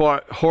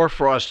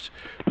hoarfrost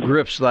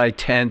grips thy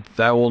tent,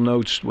 thou wilt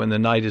note when the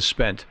night is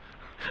spent.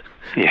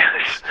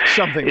 Yes,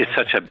 something.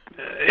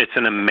 It's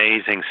an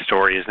amazing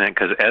story, isn't it?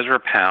 Because Ezra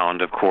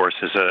Pound, of course,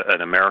 is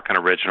an American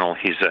original.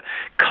 He's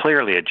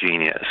clearly a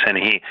genius, and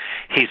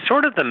he's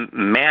sort of the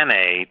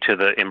Manet to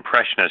the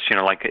Impressionists.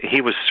 Like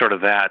he was sort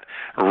of that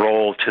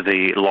role to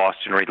the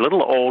lost generation. A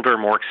little older,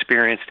 more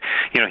experienced.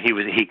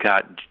 He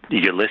got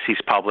Ulysses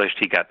published.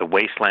 He got The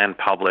Wasteland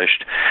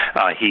published.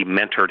 He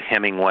mentored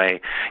Hemingway.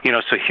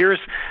 So here's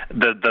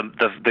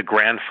the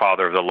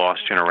grandfather of the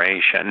lost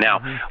generation.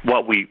 Now,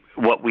 what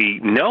we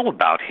know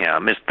about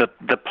him is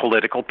the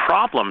political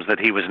problems, that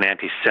he was an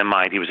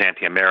anti-Semite, he was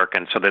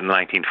anti-American. So then in the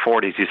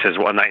 1940s, he says,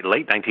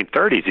 late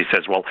 1930s, he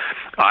says, well,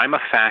 I'm a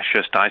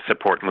fascist, I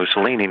support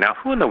Mussolini. Now,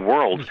 who in the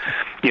world,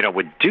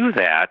 would do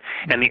that?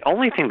 And the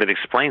only thing that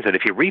explains it,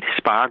 if you read his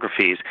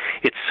biographies,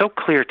 it's so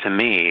clear to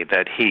me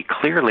that he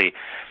clearly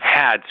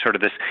had sort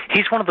of this,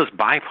 he's one of those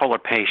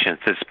bipolar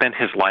patients that spent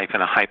his life in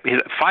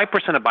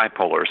 5% of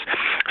bipolars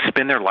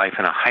spend their life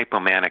in a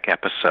hypomanic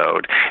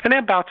episode. And they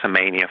have bouts of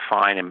mania,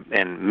 fine,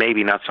 and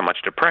maybe not so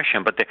much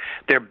depression, but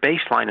their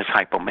baseline is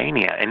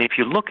hypomania. And if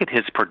you look at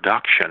his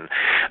production,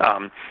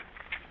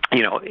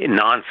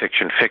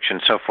 nonfiction,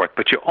 fiction, so forth.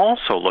 But you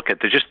also look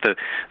at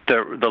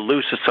the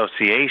loose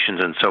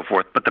associations and so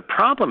forth. But the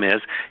problem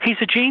is he's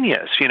a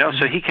genius,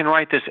 so he can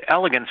write this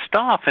elegant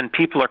stuff, and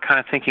people are kind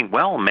of thinking,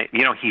 well,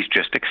 he's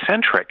just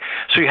eccentric.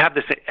 So you have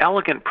this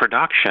elegant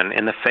production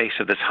in the face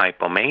of this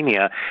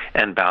hypomania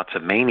and bouts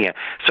of mania.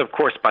 So, of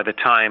course, by the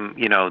time,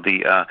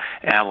 the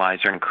Allies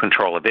are in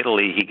control of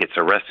Italy, he gets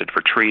arrested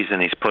for treason.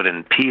 He's put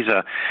in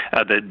Pisa,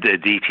 the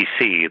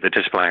DTC, the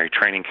disciplinary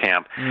training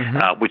camp,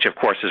 which, of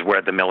course, is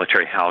where the military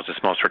military houses.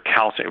 Most were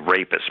calcium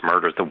rapists,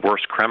 murderers, the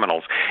worst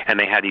criminals, and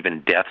they had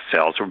even death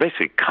cells, or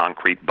basically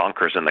concrete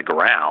bunkers in the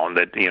ground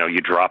that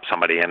you drop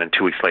somebody in, and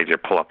 2 weeks later you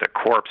pull up their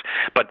corpse.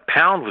 But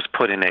Pound was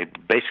put in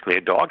basically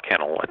a dog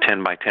kennel, a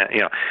 10 by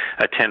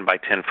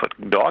 10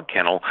 foot dog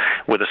kennel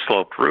with a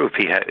sloped roof.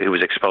 He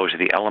was exposed to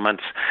the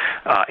elements.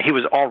 He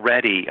was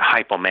already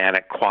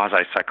hypomanic,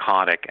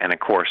 quasi-psychotic, and of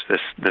course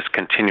this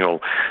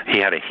continual. He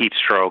had a heat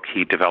stroke.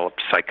 He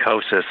developed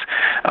psychosis.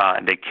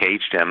 They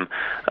caged him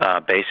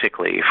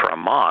basically for a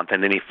month,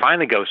 and then he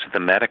finally goes to the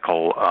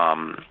medical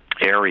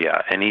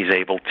area, and he's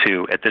able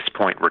to, at this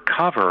point,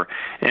 recover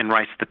and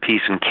writes the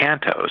P's and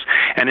Cantos.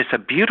 And it's a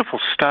beautiful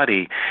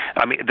study.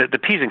 I mean, the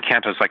P's and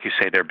Cantos, like you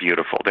say, they're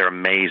beautiful. They're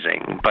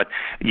amazing. But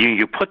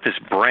you put this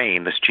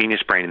brain, this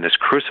genius brain, in this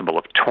crucible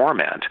of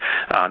torment,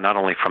 not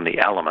only from the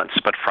elements,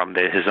 but from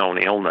his own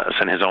illness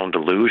and his own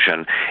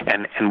delusion.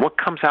 And what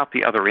comes out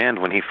the other end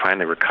when he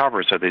finally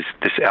recovers are this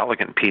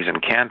elegant P's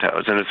and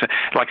Cantos. And it's,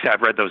 like I said,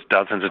 I've read those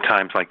dozens of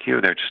times like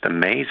you. They're just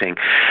amazing.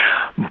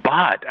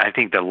 But I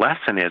think the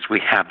lesson is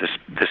we have this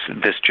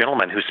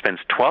gentleman who spends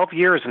 12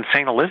 years in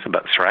St.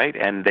 Elizabeth's, right?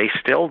 And they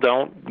still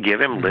don't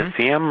give him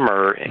lithium,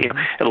 or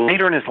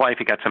later in his life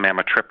he got some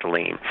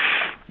amitriptyline,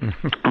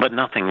 but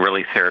nothing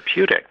really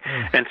therapeutic.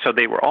 And so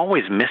they were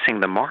always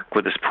missing the mark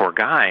with this poor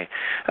guy.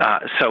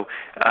 So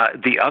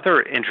the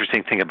other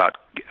interesting thing about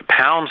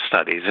Pound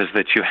studies is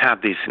that you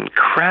have these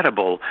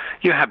incredible,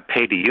 you have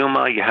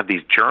Pediuma, you have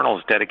these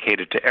journals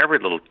dedicated to every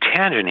little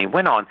tangent he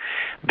went on.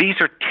 These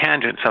are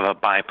tangents of a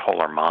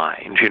bipolar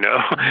mind,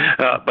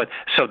 but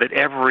so that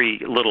every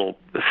little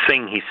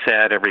thing he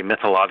said, every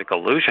mythological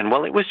allusion,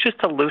 well, it was just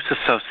a loose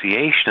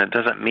association. It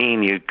doesn't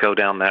mean you go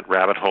down that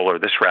rabbit hole or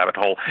this rabbit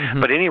hole.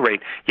 But at any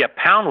rate, yeah,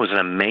 Pound was an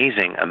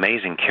amazing,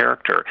 amazing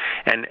character.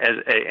 And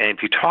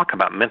if you talk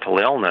about mental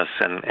illness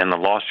and the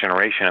lost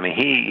generation, I mean,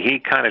 he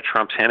kind of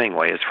trumps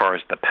Hemingway as far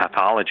as the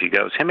pathology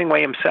goes.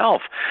 Hemingway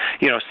himself,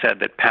 said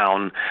that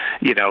Pound,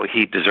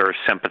 he deserves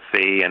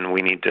sympathy, and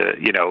we need to,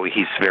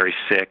 he's very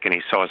sick, and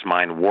he saw his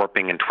mind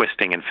warping and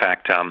twisting. In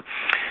fact,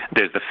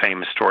 there's the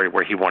famous story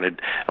where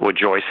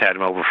Joyce had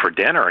him over for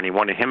dinner, and he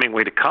wanted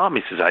Hemingway to come.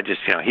 He says,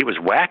 he was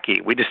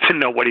wacky. We just didn't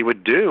know what he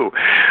would do.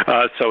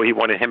 So he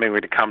wanted Hemingway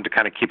to come to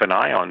kind of keep an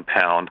eye on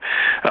Pound.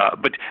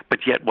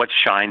 But yet what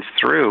shines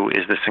through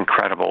is this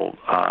incredible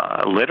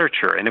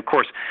literature. And of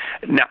course,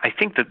 now I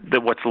think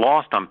that what's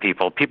lost on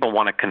people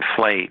want to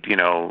conflate,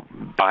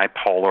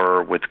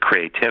 bipolar with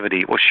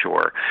creativity. Well,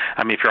 sure.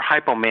 I mean, if you're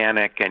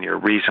hypomanic and you're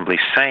reasonably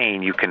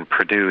sane, you can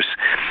produce.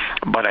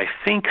 But I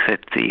think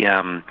that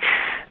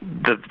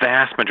the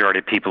vast majority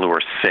of people who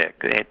are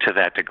sick to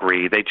that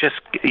degree, they just,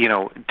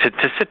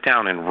 to sit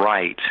down and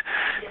write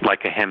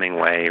like a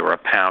Hemingway or a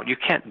Pound, you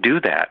can't do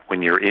that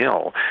when you're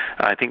ill.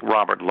 I think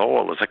Robert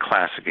Lowell is a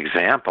classic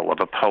example of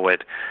a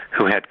poet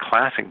who had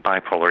classic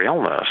bipolar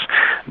illness.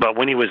 But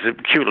when he was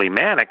acutely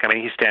manic, I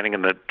mean, he's standing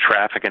in the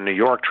traffic in New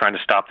York trying to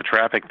stop the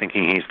traffic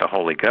thinking he's the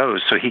Holy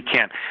Ghost. So he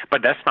can't,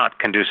 but that's not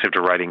conducive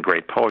to writing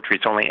great poetry.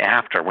 It's only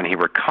after, when he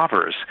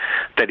recovers,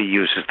 that he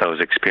uses those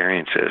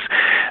experiences.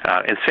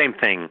 And same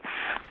thing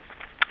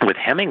with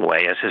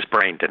Hemingway as his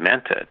brain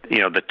demented.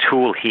 The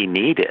tool he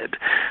needed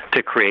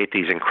to create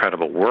these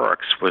incredible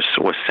works was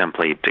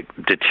simply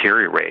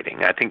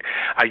deteriorating. I think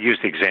I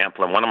used the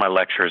example in one of my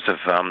lectures of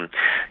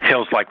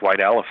hills like white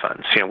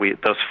elephants.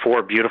 Those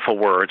four beautiful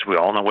words, we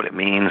all know what it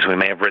means. We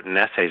may have written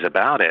essays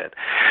about it.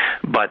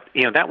 But,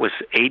 that was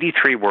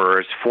 83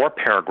 words, 4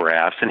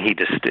 paragraphs, and he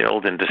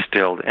distilled, and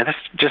it's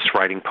just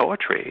writing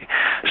poetry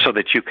so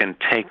that you can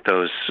take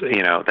those,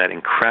 that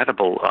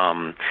incredible,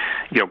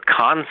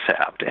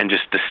 concept and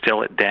just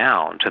distill it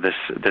down to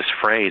this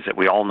phrase that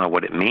we all know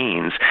what it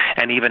means.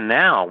 And even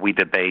now we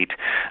debate,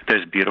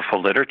 there's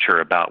beautiful literature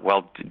about,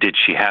 well, did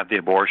she have the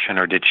abortion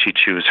or did she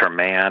choose her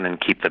man and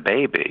keep the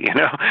baby,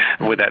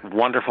 with that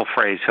wonderful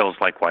phrase, hills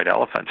like white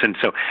elephants. And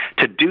so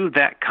to do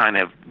that kind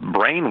of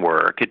brain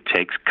work, it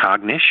takes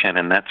cognition,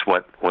 and that's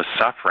what was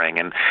suffering.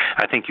 And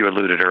I think you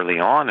alluded early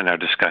on in our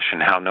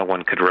discussion how no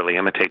one could really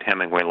imitate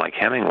Hemingway like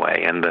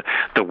Hemingway, and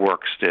the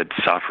works did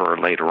suffer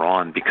later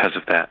on because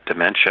of that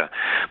dementia.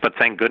 But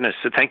thank goodness,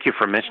 thank you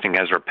for mentioning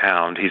Ezra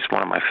Pound. He's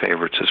one of my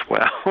favorites as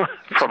well,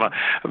 from a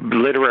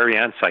literary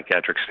and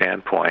psychiatric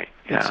standpoint.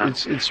 Yeah.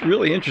 It's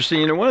really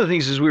interesting. One of the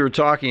things as we were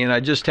talking, and I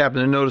just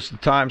happened to notice the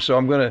time, so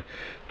I'm going to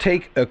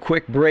take a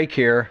quick break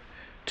here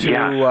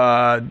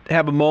to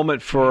have a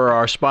moment for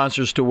our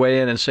sponsors to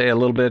weigh in and say a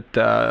little bit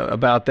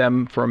about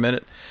them for a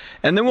minute.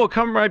 And then we'll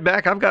come right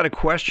back. I've got a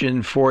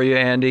question for you,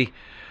 Andy,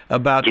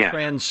 about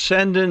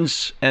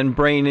transcendence and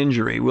brain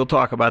injury. We'll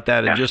talk about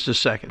that in just a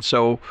second.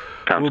 So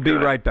we'll be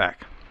right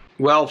back.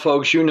 Well,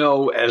 folks, you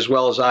know as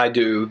well as I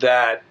do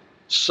that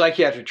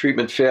psychiatric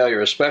treatment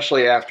failure,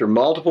 especially after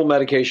multiple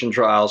medication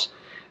trials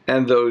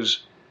and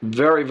those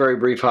very, very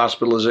brief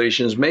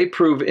hospitalizations, may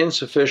prove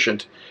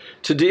insufficient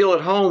to deal at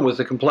home with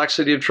the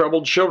complexity of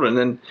troubled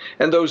children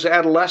and those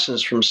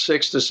adolescents from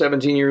 6 to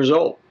 17 years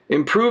old.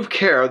 Improved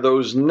care,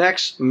 those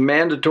next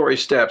mandatory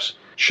steps,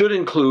 should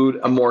include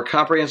a more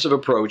comprehensive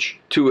approach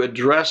to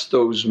address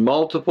those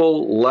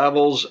multiple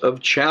levels of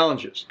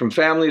challenges, from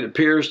family to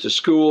peers to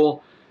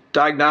school,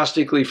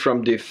 diagnostically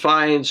from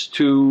defiance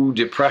to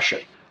depression,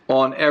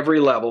 on every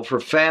level for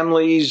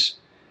families,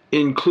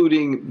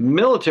 including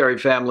military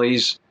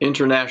families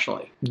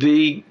internationally.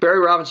 The Barry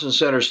Robinson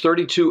Center's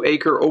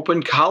 32-acre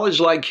open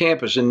college-like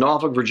campus in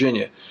Norfolk,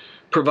 Virginia,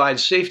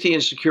 provides safety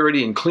and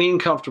security and clean,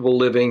 comfortable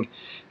living.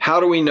 How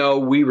do we know?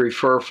 We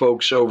refer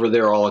folks over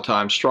there all the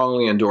time,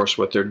 strongly endorse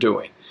what they're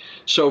doing.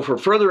 So for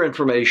further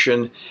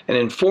information, an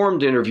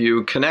informed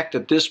interview, connect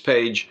at this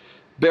page,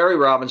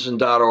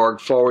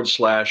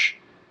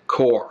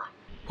 barryrobinson.org/core.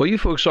 Well, you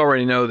folks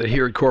already know that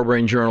here at Core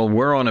Brain Journal,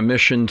 we're on a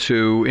mission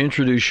to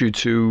introduce you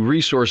to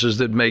resources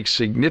that make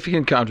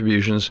significant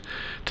contributions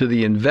to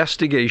the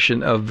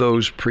investigation of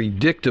those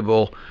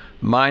predictable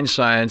mind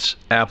science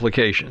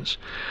applications.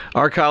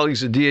 Our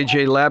colleagues at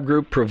DHA Lab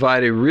Group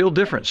provide a real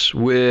difference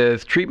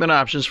with treatment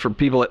options for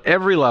people at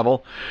every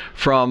level,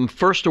 from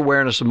first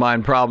awareness of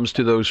mind problems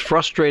to those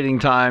frustrating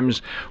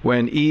times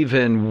when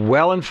even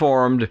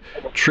well-informed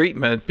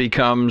treatment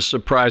becomes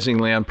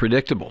surprisingly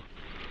unpredictable.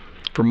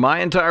 For my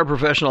entire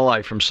professional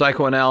life, from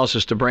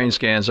psychoanalysis to brain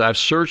scans, I've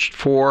searched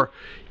for,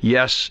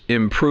 yes,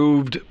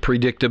 improved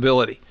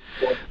predictability.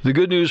 The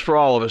good news for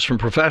all of us, from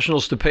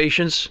professionals to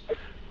patients,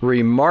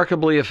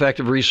 remarkably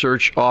effective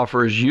research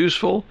offers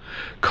useful,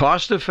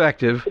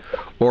 cost-effective,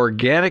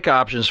 organic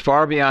options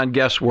far beyond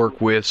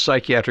guesswork with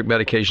psychiatric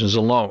medications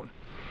alone.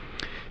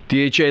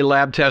 DHA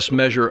lab tests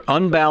measure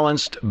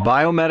unbalanced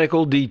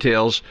biomedical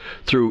details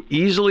through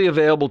easily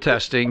available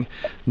testing,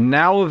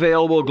 now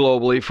available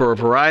globally for a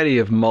variety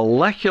of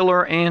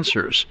molecular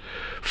answers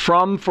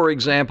from, for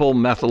example,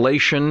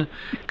 methylation,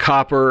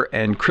 copper,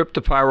 and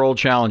cryptopyrrole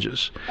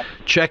challenges.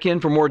 Check in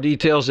for more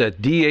details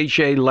at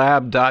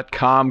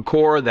dhalab.com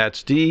core.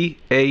 That's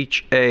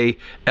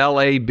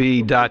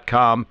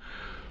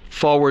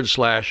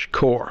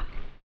dhalab.com/core.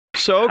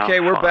 So,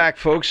 okay, we're back,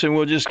 folks, and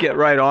we'll just get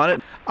right on it.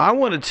 I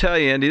want to tell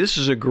you, Andy, this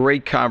is a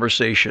great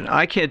conversation.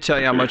 I can't tell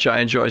you how much I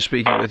enjoy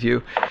speaking with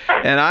you.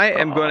 And I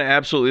am going to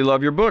absolutely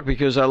love your book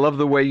because I love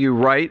the way you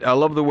write. I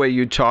love the way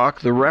you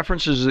talk, the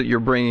references that you're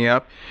bringing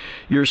up.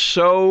 You're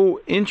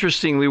so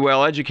interestingly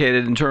well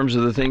educated in terms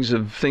of the things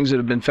that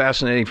have been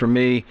fascinating for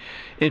me,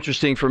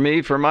 interesting for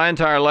me, for my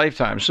entire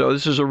lifetime. So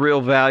this is a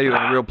real value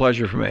and a real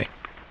pleasure for me.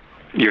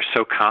 You're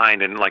so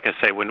kind, and like I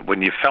say,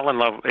 when you fell in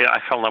love, I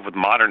fell in love with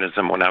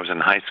modernism when I was in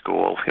high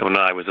school. When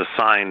I was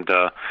assigned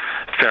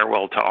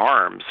Farewell to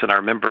Arms, and I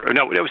remember,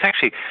 no, it was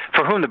actually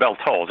For Whom the Bell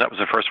Tolls. That was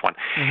the first one,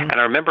 and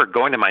I remember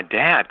going to my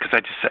dad because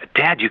I just said,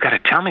 "Dad, you got to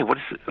tell me what's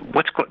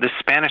this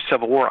Spanish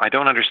Civil War? I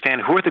don't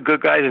understand. Who are the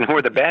good guys and who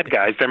are the bad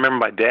guys?" I remember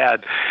my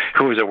dad,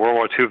 who was a World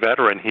War II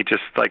veteran, he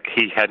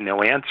had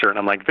no answer, and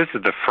I'm like, this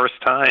is the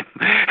first time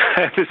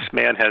this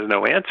man has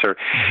no answer,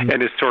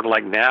 and it's sort of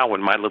like now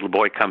when my little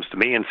boy comes to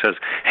me and says,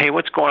 "Hey,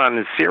 what's going on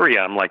in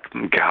Syria?" I'm like,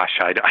 gosh,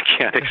 I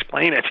can't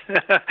explain it.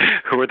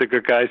 Who are the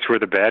good guys? Who are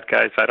the bad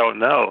guys? I don't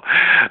know.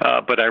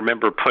 But I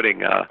remember putting,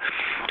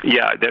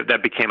 that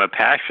became a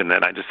passion.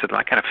 Then I just said,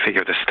 I got to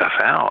figure this stuff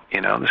out.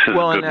 This is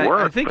good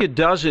work. I think it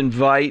does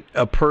invite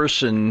a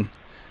person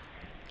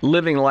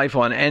living life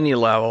on any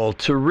level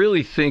to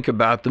really think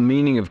about the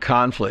meaning of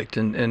conflict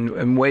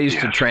and ways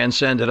to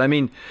transcend it. I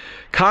mean,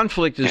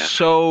 conflict is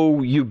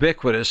so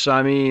ubiquitous.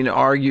 I mean,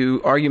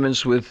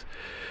 arguments with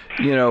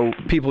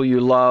people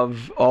you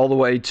love, all the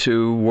way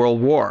to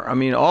World War. I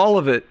mean, all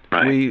of it,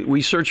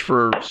 we search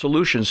for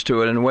solutions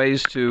to it and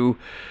ways to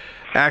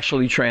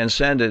actually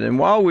transcend it. And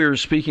while we were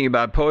speaking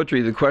about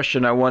poetry, the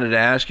question I wanted to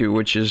ask you,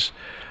 which is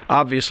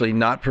obviously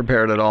not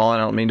prepared at all,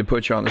 and I don't mean to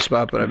put you on the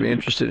spot, but I'd be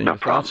interested in your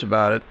thoughts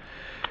about it.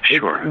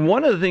 Sure.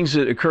 One of the things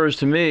that occurs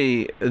to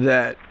me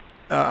that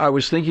I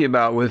was thinking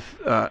about with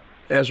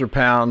Ezra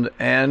Pound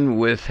and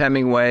with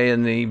Hemingway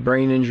and the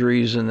brain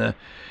injuries and the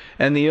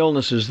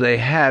illnesses they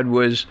had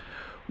was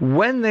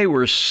when they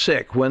were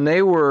sick, when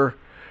they were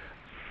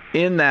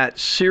in that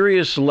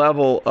serious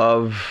level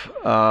of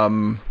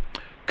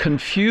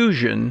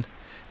confusion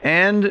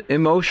and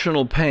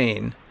emotional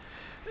pain,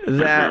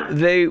 that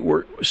they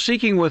were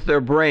seeking with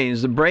their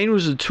brains. The brain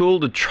was a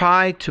tool to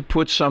try to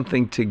put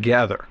something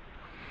together.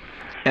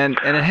 And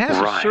it has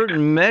a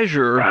certain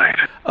measure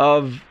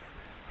of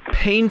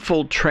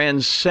painful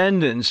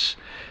transcendence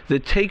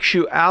that takes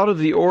you out of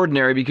the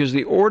ordinary, because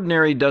the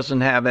ordinary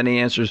doesn't have any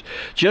answers.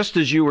 Just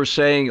as you were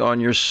saying on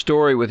your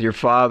story with your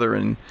father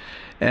and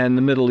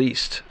the Middle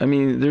East. I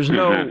mean, there's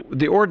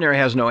the ordinary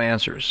has no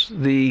answers.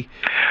 The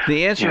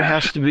answer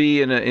has to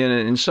be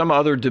in some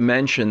other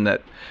dimension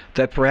that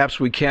perhaps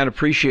we can't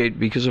appreciate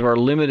because of our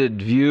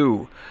limited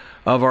view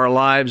of our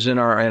lives and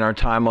our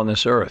time on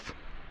this earth.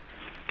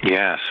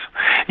 Yes.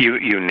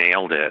 You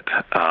nailed it.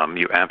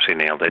 You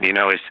absolutely nailed it. You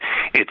know,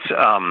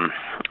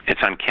 it's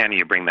uncanny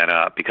you bring that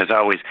up, because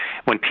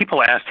when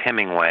people asked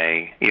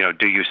Hemingway, you know,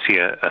 do you see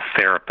a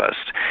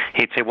therapist?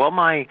 He'd say, well,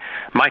 my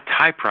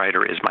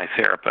typewriter is my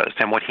therapist.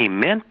 And what he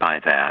meant by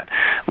that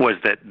was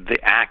that the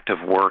act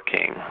of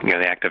working, you know,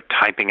 the act of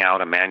typing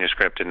out a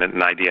manuscript and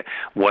an idea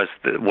was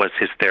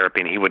his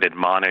therapy. And he would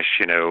admonish,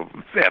 you know,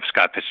 F.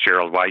 Scott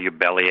Fitzgerald, why are you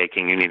belly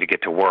aching? You need to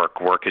get to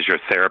work. Work is your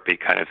therapy,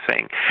 kind of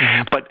thing.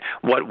 Mm-hmm. But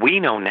what we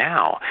know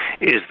now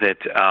is that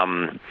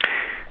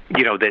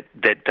you know, that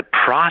the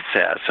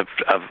process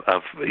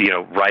of you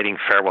know, writing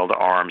Farewell to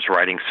Arms,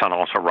 writing Sun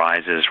Also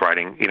Rises,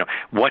 writing, you know,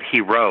 what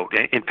he wrote.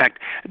 In fact,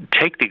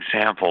 take the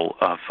example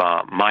of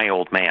My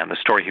Old Man, the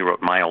story he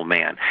wrote, My Old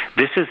Man.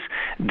 This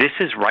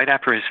is right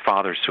after his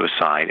father's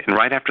suicide, and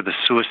right after the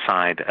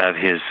suicide of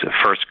his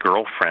first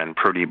girlfriend,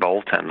 Prudy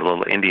Bolton, the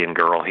little Indian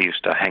girl he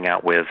used to hang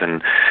out with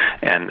and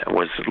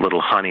was a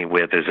little honey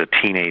with as a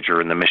teenager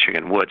in the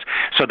Michigan woods.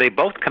 So they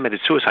both committed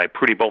suicide.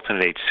 Prudy Bolton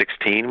at age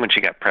 16 when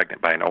she got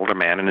pregnant by an older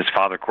man, and his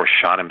father, of course,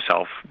 shot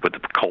himself with the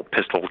Colt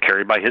pistol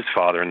carried by his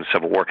father in the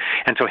Civil War.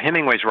 And so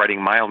Hemingway's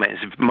writing My Old Man is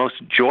the most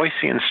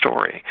Joycean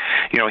story.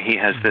 You know, he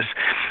has this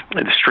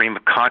stream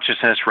of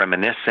consciousness,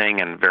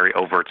 reminiscing, and very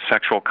overt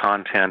sexual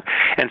content.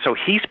 And so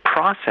he's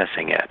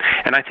processing it.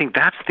 And I think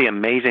that's the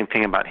amazing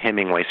thing about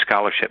Hemingway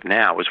scholarship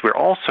now, is we're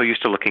also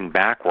used to looking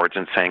backwards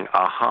and saying,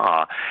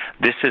 aha,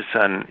 this is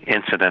an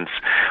incident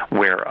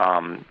where,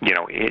 you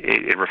know,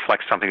 it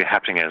reflects something that's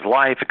happening in his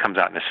life. It comes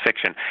out in his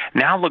fiction.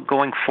 Now look,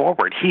 going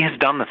forward, he has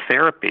done the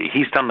therapy.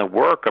 He's done the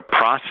work of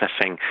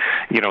processing,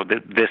 you know,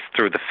 this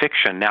through the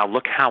fiction. Now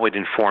look how it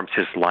informs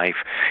his life,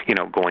 you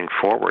know, going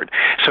forward.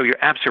 So you're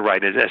absolutely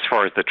right as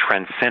far as the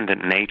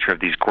transcendent nature of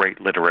these great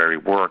literary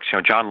works. You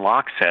know, John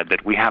Locke said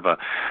that we have a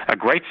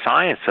great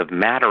science of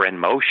matter and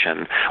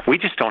motion. We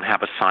just don't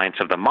have a science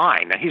of the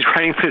mind. Now, he's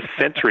writing this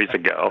centuries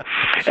ago,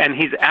 and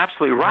he's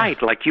absolutely right.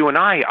 Like you and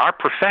I, our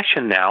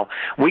profession now,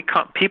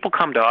 people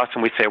come to us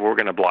and we say, well, we're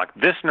going to block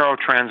this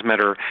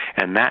neurotransmitter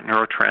and that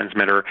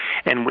neurotransmitter,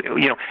 and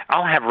you know,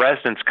 I'll have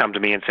residents come to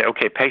me and say,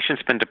 okay,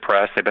 patient's been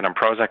depressed, they've been on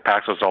Prozac,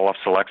 Paxil, Zoloft,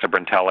 Celexa,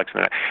 Brintellix,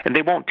 and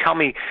they won't tell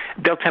me,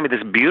 they'll tell me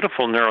this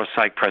beautiful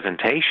neuropsych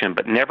presentation,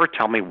 but never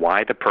tell me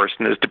why the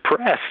person is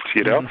depressed,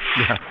 you know?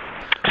 Yeah.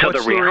 So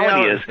What's the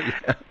reality is,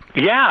 yeah.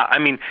 Yeah, I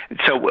mean,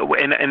 so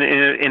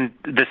and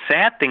the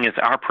sad thing is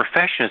our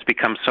profession has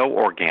become so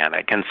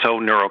organic and so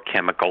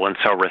neurochemical and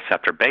so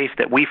receptor based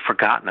that we've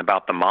forgotten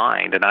about the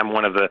mind. And I'm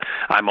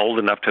old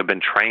enough to have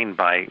been trained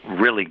by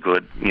really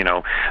good, you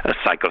know,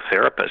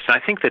 psychotherapists. And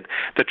I think that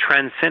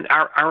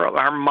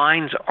our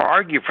minds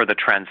argue for the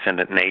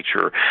transcendent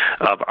nature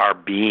of our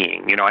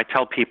being. You know, I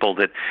tell people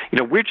that, you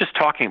know, we're just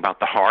talking about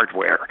the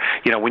hardware.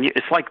 You know,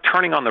 it's like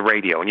turning on the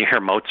radio and you hear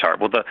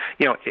Mozart. Well,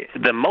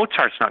 the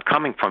Mozart's not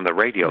coming from the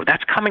radio.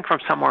 That's coming from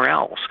somewhere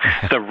else.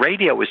 The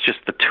radio is just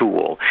the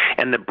tool,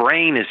 and the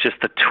brain is just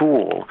the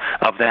tool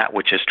of that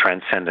which is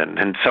transcendent.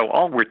 And so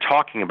all we're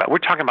talking about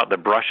the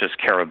brushes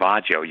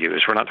Caravaggio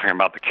used. We're not talking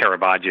about the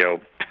Caravaggio,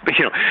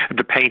 you know,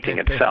 the painting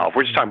itself.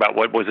 We're just talking about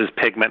what was his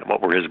pigment,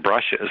 what were his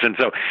brushes. And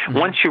so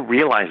once you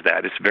realize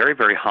that, it's very,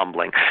 very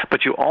humbling.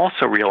 But you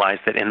also realize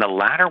that in the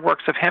latter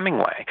works of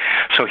Hemingway,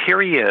 so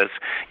here he is,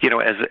 you know,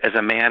 as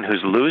a man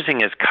who's losing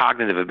his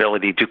cognitive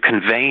ability to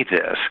convey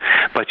this,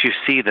 but you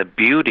see the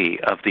beauty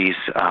of these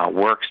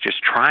works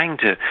just trying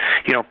to,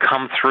 you know,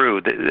 come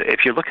through.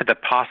 If you look at the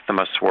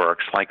posthumous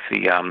works like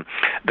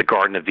the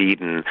Garden of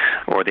Eden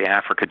or the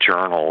Africa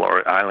Journal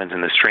or Islands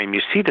in the Stream,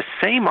 you see the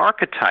same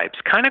archetypes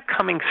kind of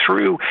coming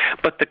through,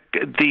 but the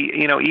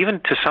you know, even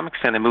to some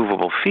extent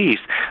Immovable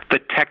Feast, the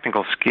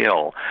technical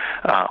skill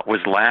was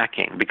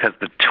lacking because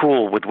the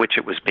tool with which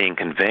it was being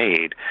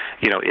conveyed,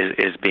 you know,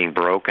 is being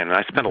broken. And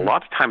I spent a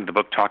lot of time in the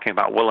book talking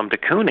about Willem de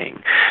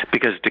Kooning,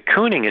 because de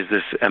Kooning is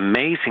this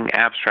amazing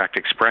abstract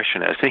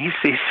expressionist, and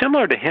he's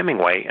similar to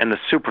Hemingway in the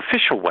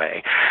superficial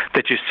way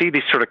that you see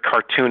these sort of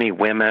cartoony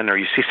women, or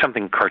you see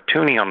something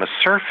cartoony on the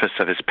surface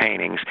of his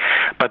paintings,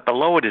 but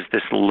below it is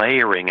this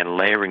layering and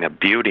layering of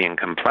beauty and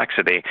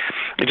complexity.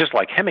 Just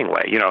like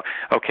Hemingway, you know,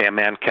 okay, a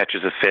man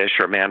catches a fish,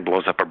 or a man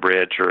blows up a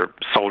bridge, or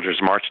soldiers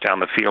march down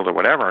the field, or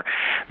whatever.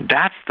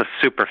 That's the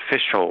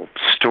superficial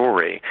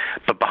story,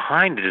 but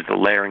behind it is the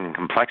layering and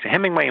complexity.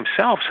 Hemingway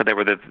himself said there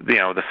were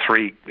the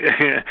three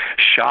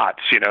shots.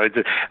 You know,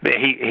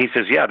 he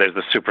says, yeah, there's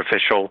the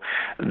superficial,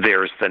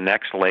 there's the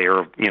next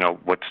layer, you know,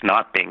 what's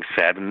not being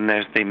said, and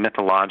there's the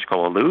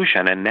mythological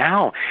illusion. And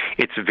now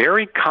it's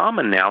very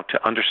common now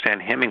to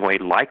understand Hemingway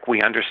like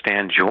we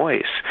understand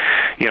Joyce.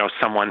 You know,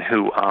 someone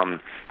who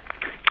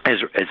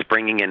is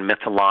bringing in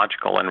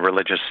mythological and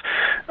religious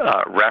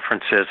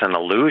references and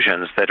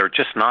allusions that are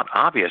just not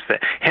obvious.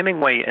 That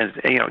Hemingway is,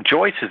 you know,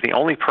 Joyce is the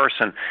only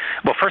person.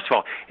 Well, first of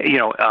all, you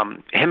know,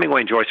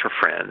 Hemingway and Joyce were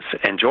friends,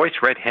 and Joyce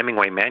read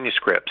Hemingway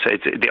manuscripts.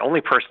 It's the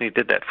only person he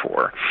did that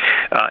for,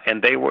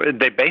 and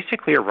they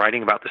basically are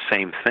writing about the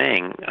same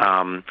thing.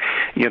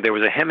 You know, there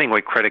was a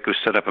Hemingway critic who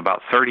stood up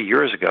about 30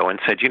 years ago and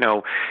said, you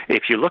know,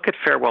 if you look at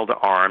Farewell to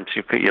Arms,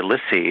 you look at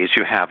Ulysses,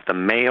 you have the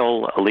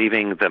male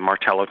leaving the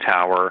Martello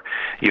Tower.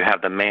 You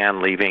have the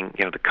man leaving,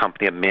 the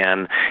company of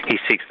men. He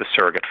seeks the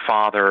surrogate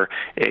father,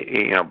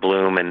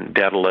 Bloom and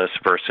Daedalus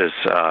versus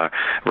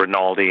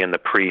Rinaldi and the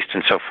priest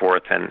and so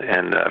forth,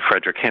 and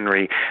Frederick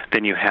Henry.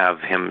 Then you have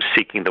him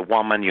seeking the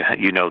woman.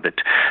 You know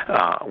that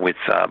with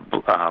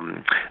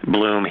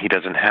Bloom,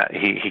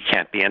 he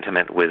can't be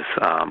intimate with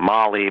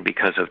Molly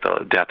because of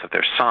the death of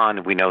their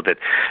son. We know that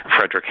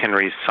Frederick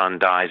Henry's son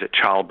dies at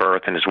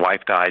childbirth and his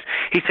wife dies.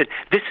 He said,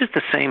 this is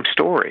the same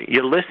story.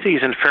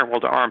 Ulysses and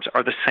Farewell to Arms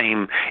are the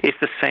same. It's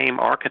the same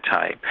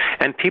archetype.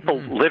 And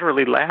people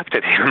literally laughed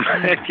at him,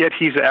 and yet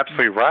he's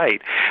absolutely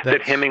right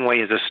that Hemingway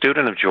is a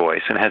student of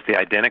Joyce and has the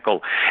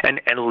identical.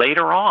 And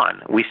later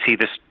on, we see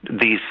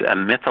these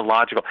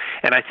mythological.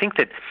 And I think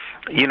that,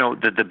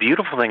 the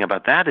beautiful thing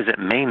about that is it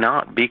may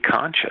not be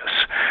conscious.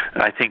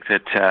 I think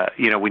that,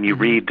 when you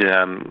read,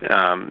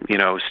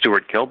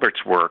 Stuart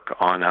Gilbert's work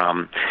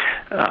on,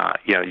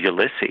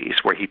 Ulysses,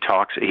 where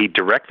he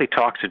directly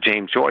talks to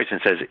James Joyce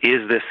and says,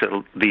 is this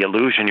the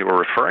illusion you were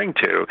referring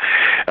to?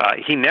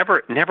 He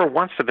never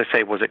wants to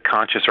say, was it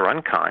conscious or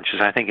unconscious?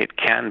 I think it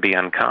can be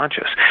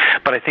unconscious.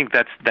 But I think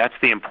that's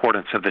the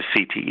importance of the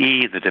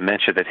CTE, the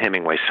dementia that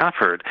Hemingway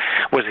suffered,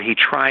 was that he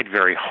tried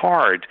very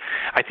hard.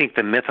 I think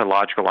the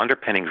mythological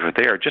underpinnings were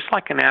there, just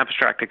like an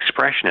abstract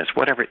expressionist.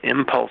 Whatever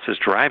impulse is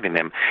driving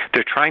them,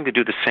 they're trying to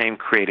do the same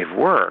creative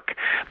work,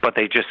 but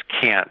they just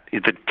can't.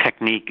 The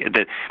technique,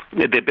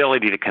 the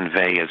ability to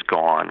convey is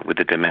gone with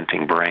the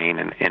dementing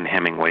brain in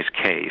Hemingway's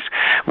case.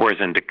 Whereas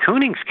in de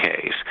Kooning's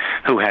case,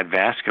 who had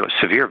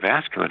severe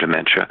vascular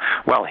dementia,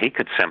 well, he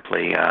could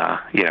simply,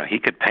 he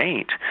could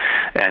paint,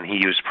 and he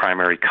used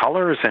primary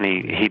colors, and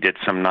he did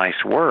some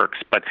nice works.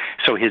 But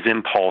so his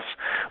impulse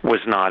was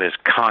not as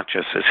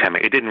conscious as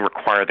Hemingway. It didn't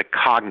require the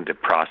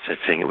cognitive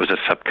processing. It was a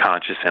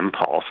subconscious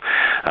impulse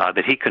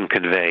that he can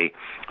convey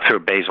through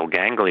basal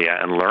ganglia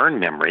and learn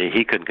memory.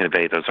 He could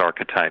convey those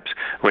archetypes,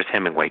 whereas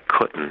Hemingway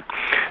couldn't.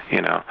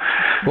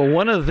 Well,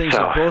 one of the things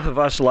that both of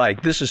us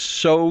like, this is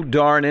so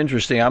darn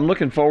interesting. I'm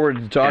looking forward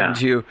to talking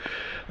to you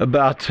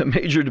about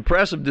major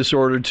depressive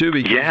disorder, too,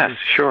 because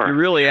you're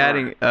really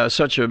adding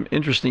such an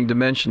interesting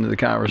dimension to the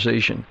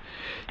conversation.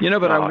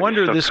 But I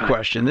wonder this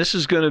question. This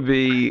is going to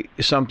be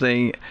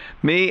something,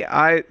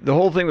 the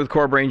whole thing with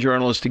Core Brain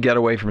Journal is to get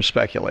away from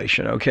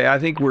speculation, okay? I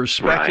think we're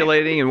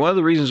speculating, and one of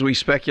the reasons we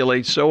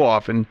speculate so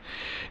often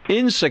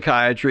in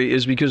psychiatry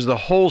is because the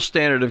whole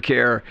standard of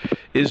care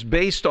is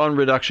based on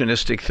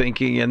reductionistic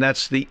thinking, and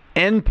that's the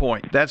end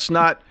point. That's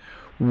not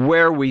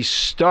where we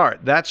start.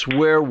 That's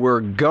where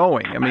we're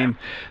going. I mean,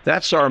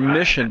 that's our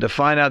mission, to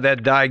find out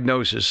that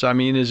diagnosis. I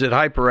mean, is it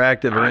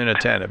hyperactive or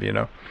inattentive,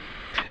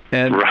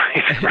 And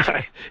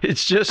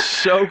it's just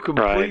so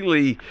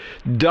completely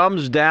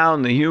dumbs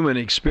down the human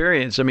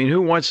experience. I mean,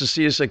 who wants to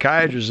see a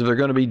psychiatrist if they're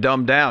going to be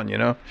dumbed down,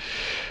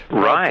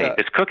 Right.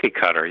 It's cookie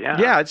cutter,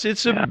 Yeah,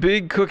 it's a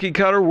big cookie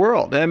cutter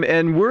world.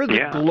 And we're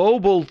the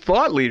global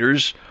thought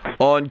leaders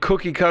on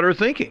cookie cutter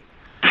thinking.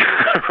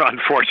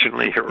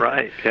 Unfortunately, you're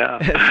right. Yeah.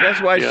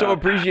 That's why I so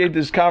appreciate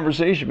this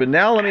conversation. But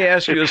now let me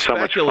ask you a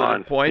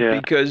speculative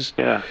point, because,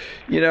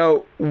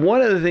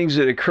 one of the things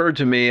that occurred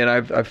to me, and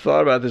I've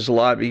thought about this a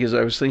lot, because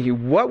I was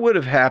thinking, what would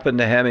have happened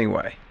to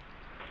Hemingway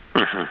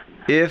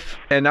if,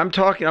 and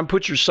I'm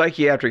put your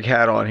psychiatric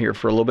hat on here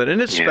for a little bit,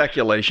 and it's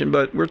speculation,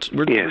 but we're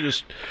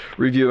just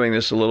reviewing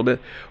this a little bit.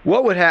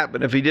 What would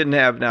happen if he didn't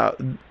have,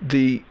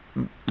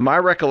 my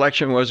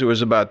recollection was it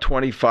was about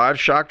 25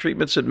 shock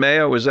treatments at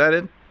Mayo. Was that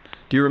it?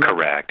 Do you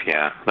remember? Correct,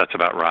 yeah. That's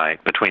about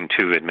right. Between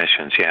two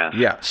admissions, yes.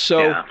 Yeah.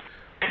 So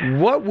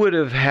what would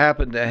have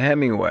happened to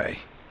Hemingway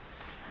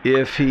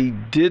if he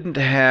didn't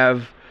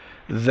have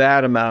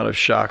that amount of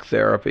shock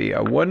therapy?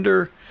 I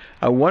wonder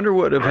what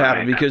would have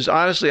happened, because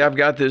honestly, I've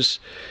got this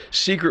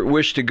secret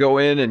wish to go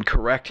in and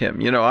correct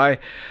him.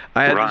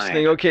 I had this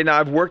thing, okay, now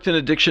I've worked in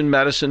addiction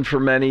medicine for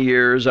many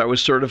years. I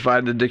was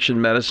certified in addiction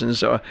medicine,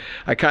 so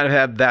I kind of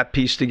have that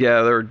piece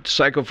together.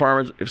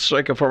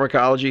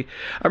 Psychopharmacology.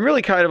 I'm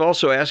really kind of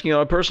also asking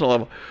on a personal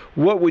level,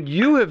 what would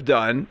you have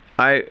done?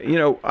 I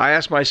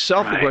asked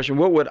myself the question,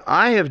 what would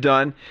I have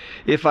done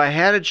if I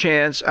had a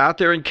chance out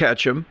there in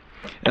Ketchum?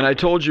 And I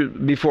told you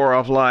before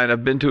offline,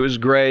 I've been to his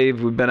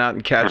grave. We've been out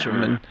in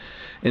Ketchum and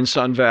in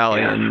Sun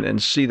Valley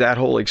and see that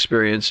whole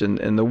experience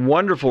and the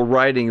wonderful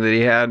writing that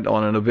he had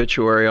on an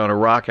obituary on a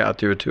rock out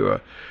there to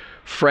a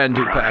friend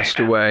who passed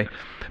away.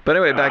 But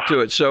anyway, back to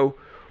it. So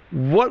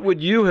what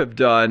would you have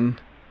done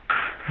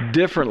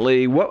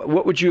differently?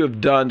 What would you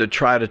have done to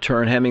try to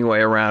turn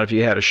Hemingway around if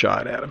you had a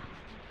shot at him?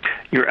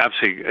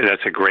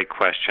 That's a great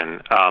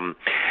question.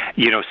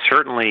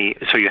 Certainly,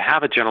 so you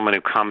have a gentleman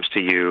who comes to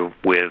you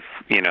with,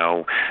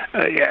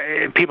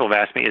 people have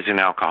asked me, is he an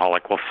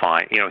alcoholic? Well,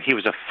 fine. He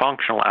was a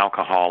functional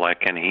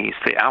alcoholic, and he's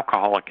the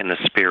alcoholic in the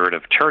spirit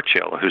of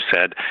Churchill, who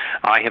said,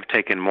 I have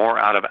taken more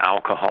out of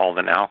alcohol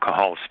than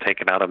alcohol has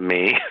taken out of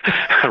me,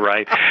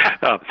 right?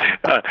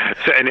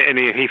 And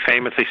he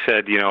famously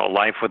said, a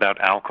life without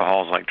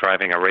alcohol is like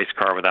driving a race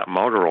car without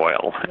motor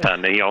oil.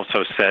 And he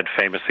also said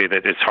famously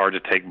that it's hard to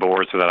take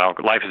boards without alcohol.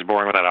 life is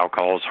boring without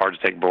alcohol. It's hard to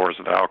take bores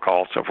without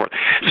alcohol, so forth.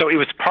 So it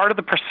was part of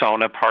the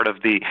persona, part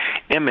of the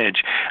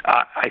image.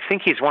 I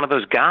think he's one of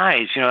those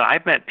guys.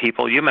 I've met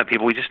people, you met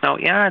people. We just know,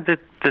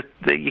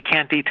 that you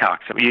can't detox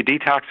them. You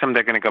detox them,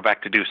 they're going to go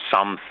back to do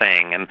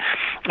something. And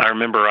I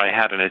remember I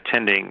had an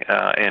attending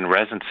in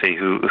residency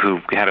who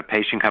had a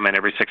patient come in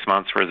every 6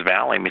 months for his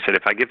Valium. He said,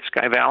 if I give this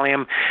guy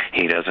Valium,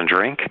 he doesn't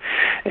drink,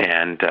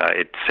 and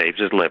it saves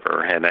his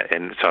liver.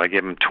 And so I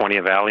give him 20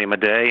 of Valium a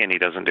day, and he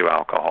doesn't do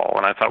alcohol.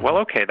 And I thought, well,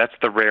 okay, that's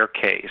the rare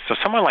case. So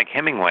someone like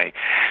Hemingway,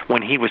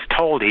 when he was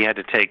told he had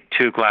to take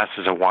 2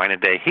 glasses of wine a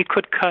day, he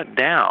could cut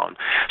down.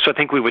 So I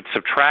think we would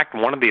subtract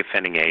one of the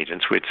offending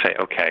agents. We'd say,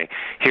 okay,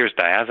 here's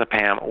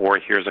diazepam, or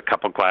here's a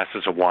couple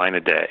glasses of wine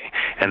a day,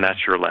 and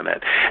that's your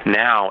limit.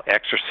 Now,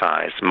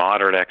 exercise,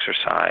 moderate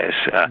exercise,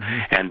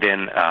 and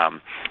then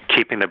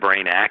keeping the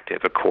brain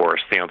active, of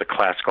course, the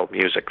classical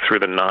music through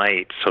the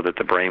night so that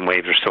the brain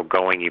waves are still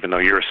going even though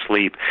you're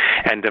asleep.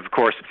 And, of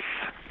course,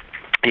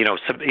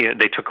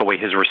 they took away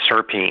his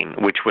reserpine,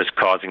 which was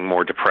causing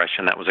more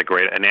depression. That was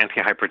an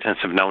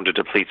antihypertensive known to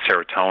deplete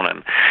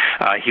serotonin.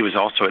 He was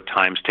also at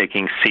times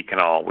taking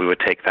Seconal. We would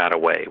take that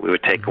away. We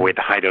would take away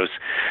the high dose.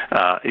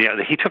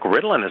 He took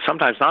Ritalin, and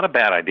sometimes not a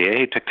bad idea.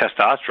 He took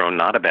testosterone,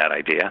 not a bad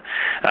idea.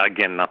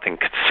 Again, nothing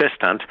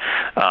consistent.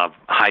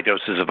 High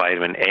doses of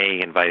vitamin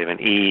A and vitamin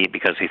E,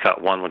 because he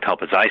thought one would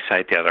help his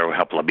eyesight, the other would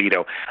help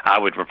libido. I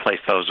would replace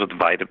those with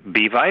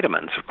B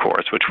vitamins, of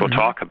course, which we'll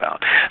talk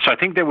about. So I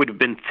think there would have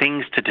been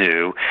things to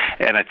do,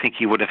 and I think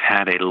he would have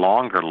had a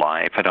longer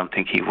life. I don't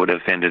think he would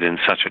have ended in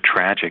such a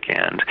tragic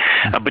end.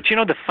 But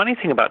the funny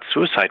thing about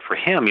suicide for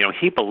him,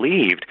 he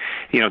believed,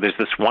 there's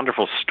this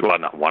wonderful, well,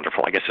 not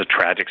wonderful, I guess a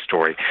tragic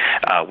story,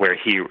 where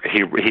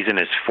he's in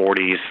his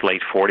 40s,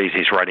 late 40s.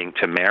 He's writing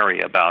to Mary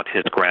about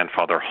his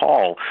grandfather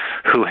Hall,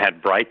 who had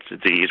Bright's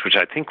disease, which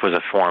I think was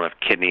a form of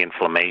kidney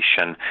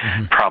inflammation,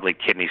 probably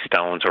kidney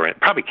stones, or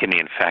probably kidney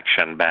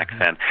infection back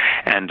then,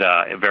 and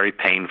very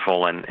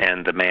painful,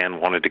 and the man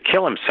wanted to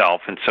kill himself.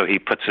 And so he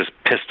puts his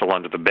pistol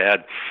under the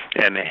bed,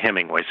 and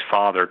Hemingway's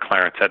father,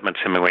 Clarence Edmonds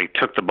Hemingway,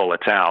 took the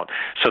bullets out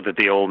so that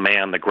the old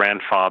man, the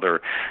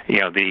grandfather,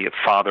 the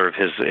father of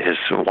his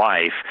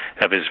wife,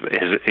 of his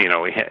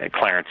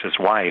Clarence's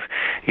wife,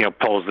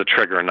 pulls the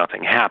trigger and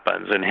nothing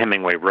happens. And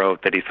Hemingway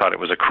wrote that he thought it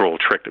was a cruel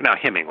trick. Now,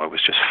 Hemingway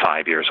was just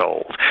 5 years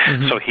old,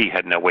 so he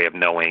had no way of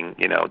knowing,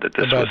 that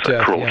this was a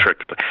cruel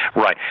trick.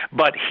 Right.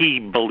 But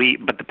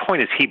the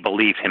point is, he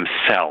believed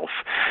himself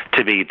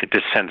to be the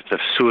descendant of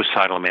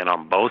suicidal men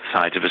on both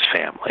sides of his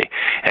family,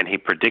 and he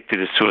predicted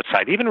his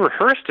suicide, even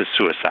rehearsed his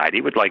suicide. He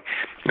would,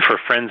 for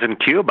friends in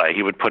Cuba,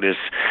 he would put his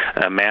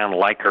man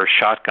Liker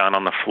shotgun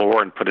on the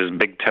floor and put his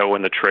big toe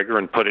in the trigger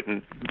and put it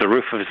in the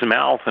roof of his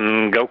mouth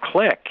and go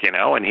click,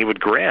 and he would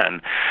grin.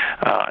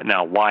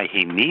 Now, why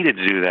he needed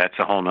to do that's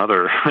a whole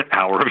other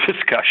hour of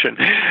discussion,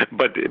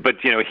 but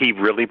he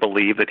really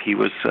believed that he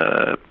was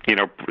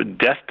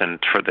destined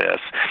for this.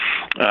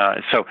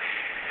 So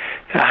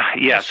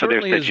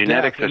there's the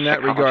genetics in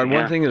that regard.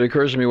 One thing that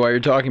occurs to me while you're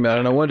talking about it,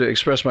 and I wanted to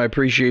express my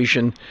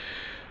appreciation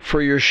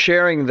for your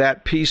sharing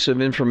that piece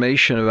of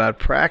information about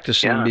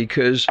practicing,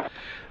 because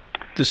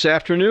this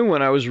afternoon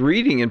when I was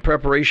reading in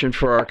preparation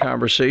for our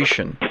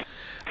conversation,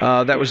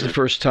 that was the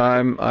first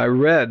time I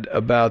read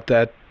about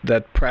that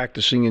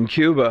practicing in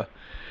Cuba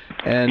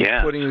and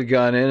putting the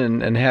gun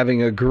in and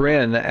having a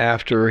grin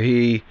after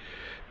he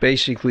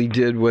basically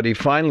did what he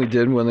finally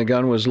did when the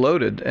gun was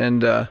loaded.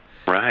 And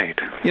right.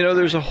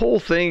 There's a whole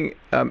thing.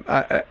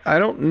 I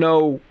don't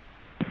know.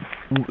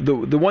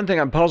 The one thing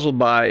I'm puzzled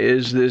by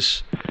is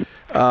this,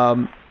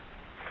 the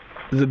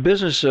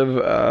business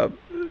of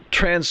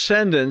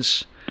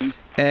transcendence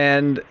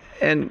and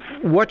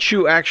what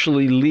you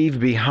actually leave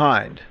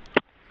behind.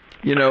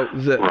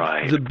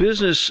 The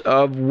business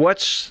of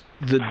what's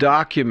the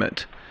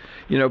document.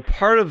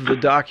 Part of the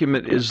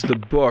document is the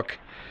book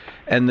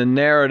and the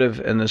narrative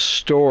and the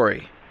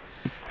story.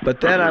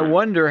 But then I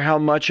wonder how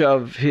much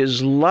of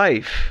his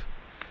life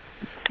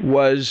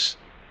was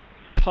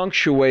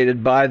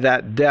punctuated by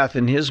that death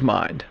in his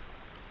mind,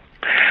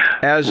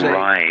 as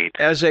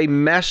a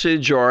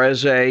message or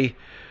as a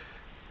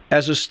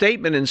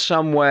statement in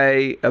some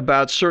way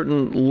about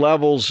certain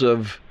levels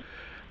of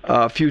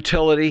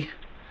futility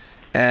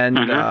and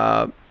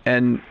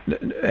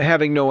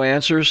having no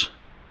answers.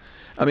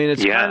 I mean,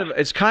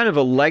 it's kind of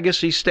a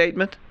legacy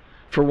statement,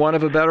 for want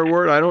of a better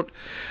word.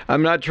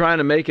 I'm not trying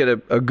to make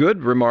it a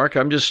good remark.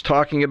 I'm just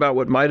talking about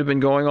what might have been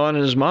going on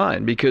in his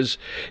mind, because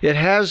it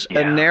has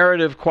a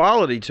narrative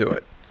quality to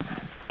it.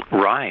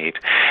 Right.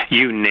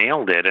 You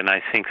nailed it. And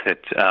I think that,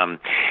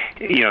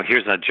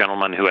 here's a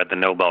gentleman who had the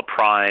Nobel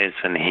Prize,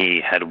 and he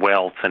had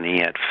wealth, and he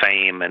had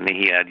fame, and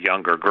he had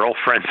younger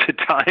girlfriends at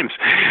times,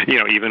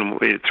 even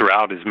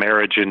throughout his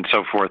marriage and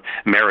so forth,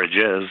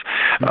 marriages.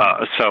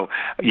 So,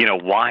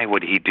 why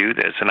would he do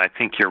this? And I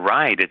think you're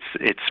right.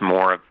 It's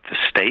more of the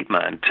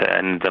statement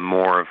and the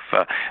more of,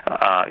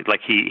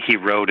 like he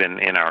wrote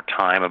in our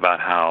time about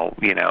how,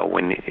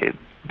 when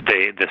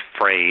the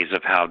phrase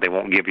of how they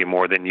won't give you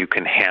more than you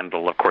can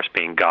handle, of course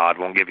being God,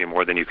 won't give you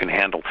more than you can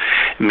handle,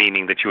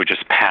 meaning that you would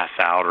just pass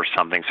out or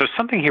something. So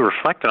something he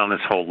reflected on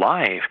his whole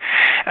life.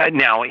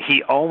 Now,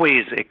 he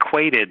always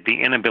equated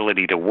the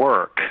inability to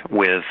work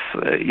with,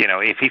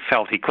 if he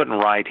felt he couldn't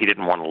write, he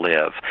didn't want to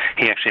live.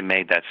 He actually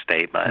made that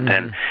statement,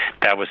 and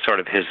that was sort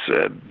of his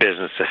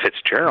business to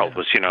Fitzgerald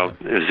was,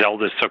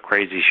 Zelda's so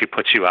crazy she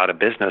puts you out of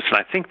business. And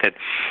I think that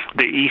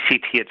the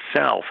ECT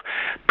itself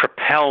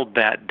propelled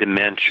that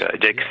dementia.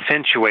 It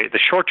accentuated the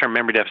short-term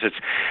memory deficits.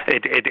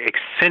 It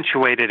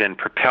accentuated and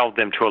propelled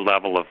them to a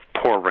level of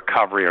poor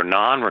recovery or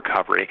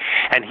non-recovery.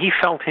 And he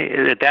felt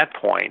at that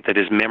point that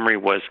his memory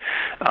was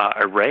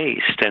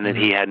erased and that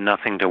he had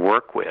nothing to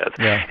work with.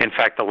 Yeah. In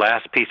fact, the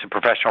last piece of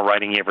professional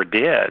writing he ever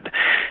did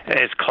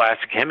is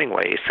classic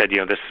Hemingway. He said,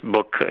 this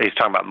book, he's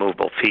talking about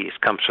movable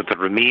feast, comes with the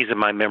remise of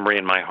my memory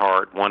and my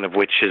heart, one of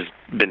which has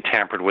been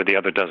tampered with, the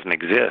other doesn't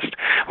exist.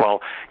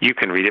 Well, you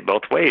can read it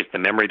both ways. The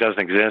memory doesn't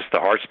exist, the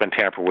heart's been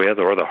tampered with,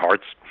 or the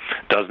heart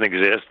doesn't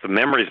exist, the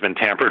memory's been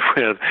tampered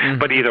with.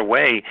 But either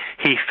way,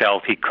 he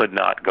felt he could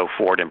not go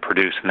forward and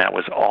produce, and that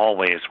was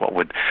always what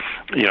would,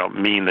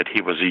 mean that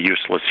he was a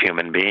useless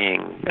human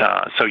being.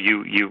 So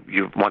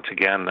you once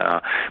again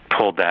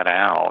pulled that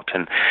out,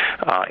 and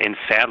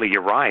sadly,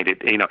 you're right.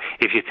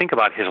 If you think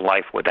about his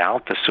life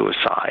without the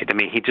suicide, I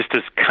mean, he just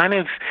is kind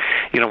of,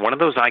 one of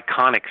those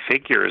iconic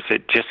figures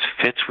that just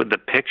fits with the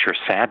picture.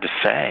 Sad to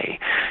say,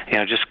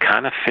 just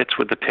kind of fits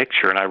with the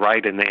picture. And I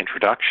write in the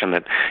introduction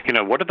that,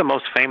 what are the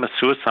most famous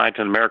suicides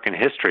in American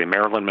history?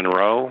 Marilyn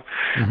Monroe,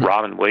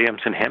 Robin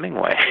Williams, and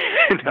Hemingway.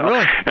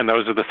 Really? And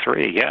those are the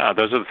three. Yeah,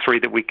 those are the three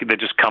that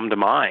just come to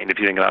mind if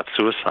you think about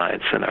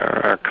suicides in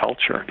our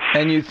culture.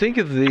 And you think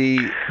of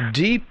the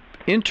deep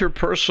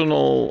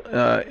interpersonal,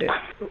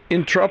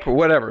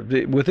 whatever,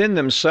 within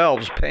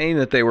themselves, pain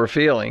that they were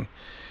feeling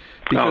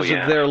because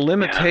of their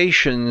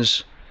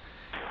limitations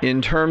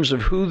in terms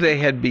of who they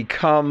had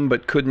become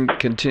but couldn't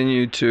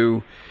continue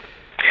to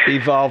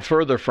evolve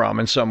further from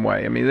in some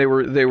way. I mean, they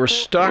were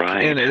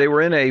stuck in it. They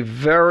were in a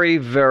very,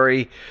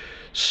 very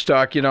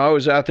stuck. I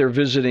was out there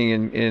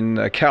visiting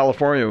in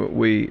California.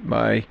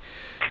 My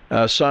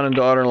son and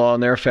daughter-in-law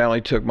and their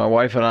family took my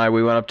wife and I.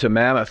 We went up to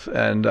Mammoth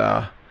and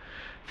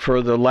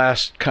for the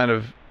last kind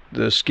of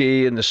the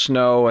ski and the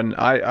snow. And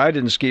I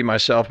didn't ski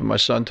myself, but my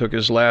son took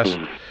his last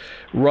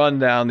run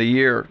down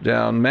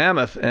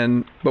Mammoth.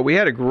 But we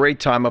had a great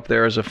time up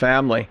there as a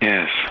family.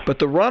 Yes. But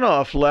the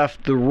runoff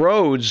left the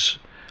roads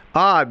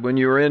odd. When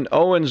you're in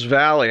Owens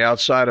Valley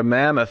outside of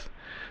Mammoth,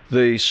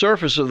 the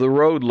surface of the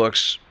road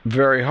looks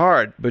very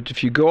hard. But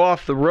if you go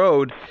off the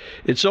road,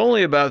 it's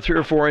only about 3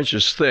 or 4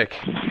 inches thick,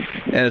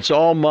 and it's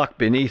all muck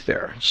beneath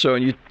there. So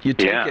you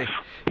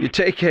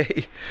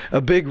take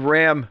a big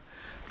Ram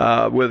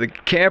with a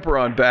camper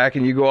on back,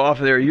 and you go off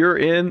there, you're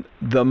in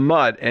the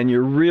mud, and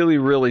you're really,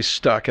 really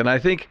stuck. And I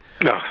think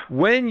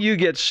when you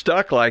get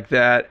stuck like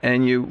that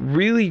and you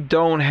really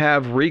don't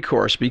have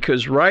recourse,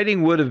 because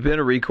writing would have been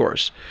a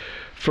recourse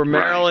for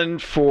Marilyn,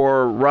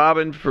 for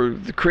Robin, for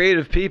the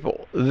creative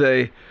people,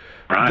 their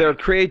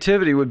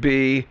creativity would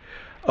be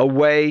a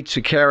way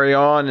to carry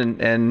on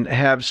and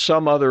have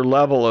some other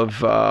level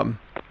of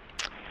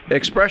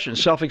expression,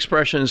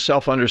 self-expression,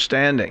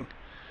 self-understanding.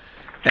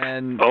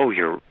 And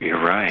you're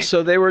right.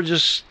 So they were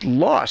just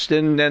lost.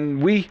 And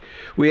then we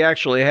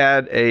actually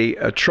had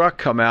a truck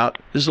come out.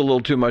 This is a little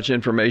too much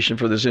information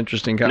for this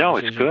interesting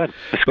conversation. No, it's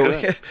good. We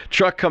had a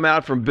truck come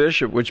out from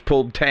Bishop, which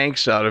pulled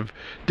tanks out of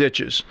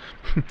ditches.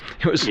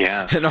 It was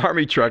an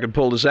army truck and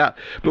pulled us out.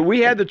 But we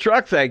had the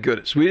truck, thank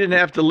goodness. We didn't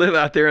have to live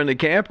out there in the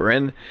camper.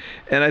 And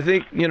I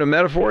think,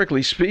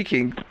 metaphorically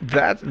speaking,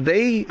 that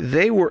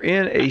they were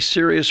in a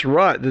serious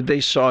rut that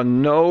they saw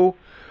no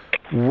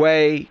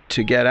way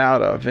to get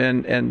out of,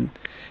 and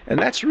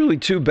that's really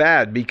too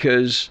bad,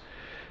 because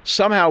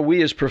somehow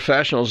we as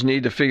professionals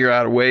need to figure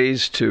out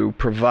ways to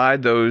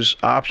provide those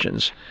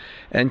options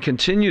and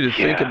continue to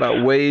think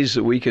about ways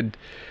that we could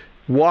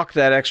walk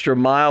that extra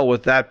mile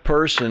with that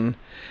person.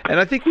 And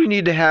I think we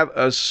need to have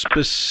a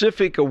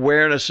specific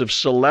awareness of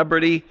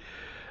celebrity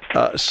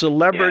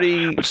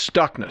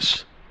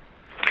stuckness,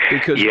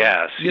 because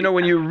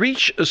when you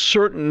reach a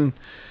certain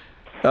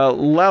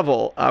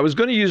level, I was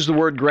going to use the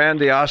word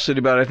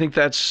grandiosity, but I think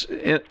that's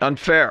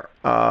unfair.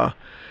 But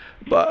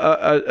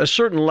a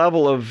certain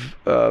level of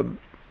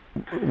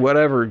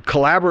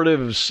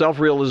collaborative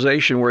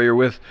self-realization, where you're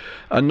with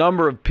a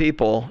number of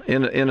people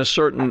in a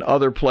certain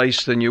other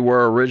place than you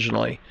were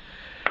originally.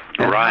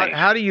 And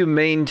how do you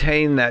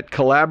maintain that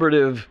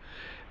collaborative,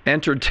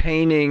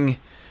 entertaining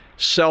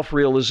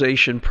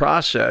self-realization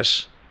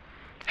process?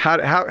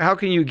 How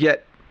can you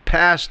get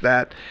past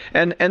that,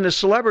 and the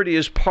celebrity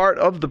is part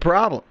of the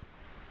problem?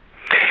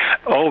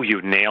 Oh,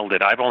 you nailed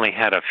it. I've only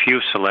had a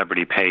few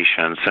celebrity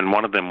patients, and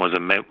one of them was a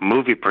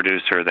movie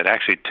producer that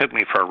actually took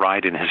me for a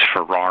ride in his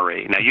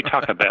Ferrari. Now, you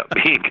talk about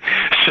being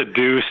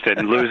seduced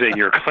and losing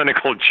your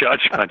clinical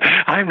judgment.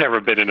 I've never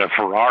been in a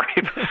Ferrari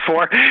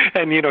before,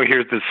 and,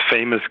 here's this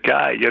famous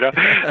guy,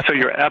 So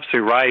you're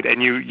absolutely right,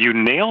 and you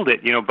nailed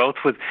it, both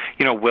with,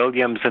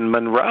 Williams and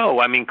Monroe.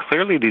 I mean,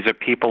 clearly these are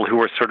people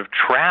who are sort of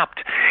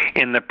trapped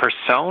in the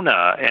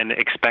persona and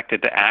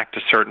expected to act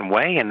a certain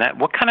way, and that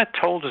what kind of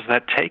toll does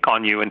that take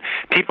on you? And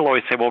people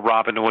always say, well,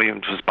 Robin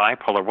Williams was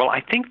bipolar. Well,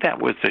 I think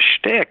that was the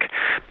shtick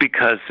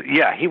because,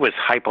 he was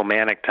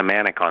hypomanic to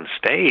manic on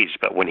stage,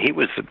 but when he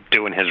was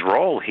doing his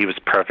role, he was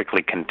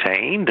perfectly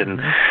contained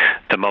and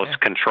the most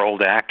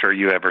controlled actor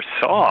you ever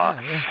saw.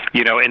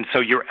 And so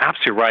you're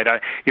absolutely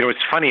right. It's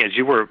funny, as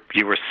you were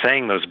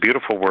saying those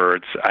beautiful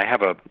words, I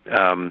have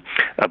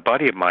a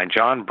buddy of mine,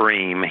 John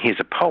Bream. He's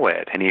a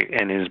poet, and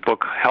in his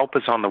book Help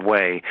Is on the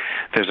Way,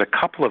 there's a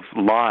couple of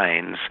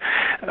lines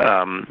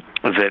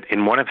that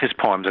in one of his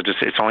poems,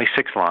 it's only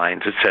 6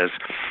 lines, it says,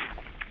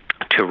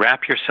 to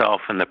wrap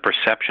yourself in the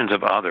perceptions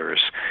of others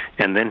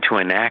and then to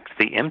enact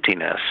the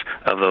emptiness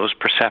of those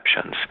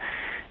perceptions.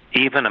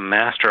 Even a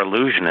master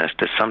illusionist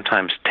is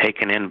sometimes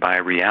taken in by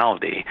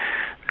reality,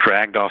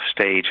 dragged off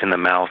stage in the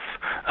mouth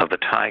of the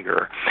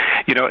tiger.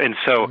 And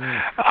so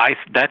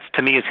that's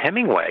to me is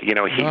Hemingway.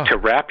 To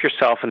wrap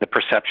yourself in the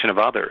perception of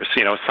others.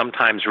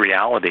 Sometimes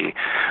reality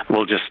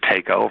will just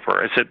take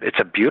over. It's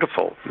a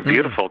beautiful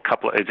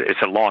couple.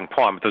 It's a long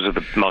poem, but those are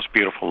the most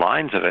beautiful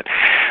lines of it.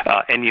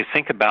 And you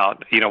think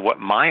about, what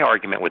my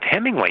argument with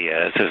Hemingway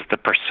is the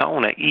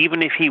persona,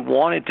 even if he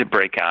wanted to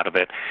break out of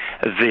it,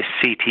 the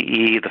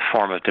CTE, the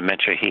form of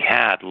dementia he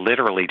had,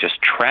 literally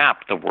just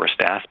trapped the worst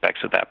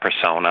aspects of that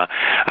persona.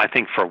 I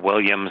think for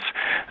Williams,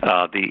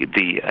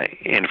 the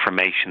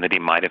information that he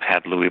might have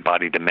had Lewy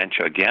body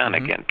dementia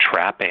again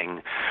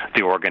trapping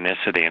the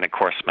organicity, and of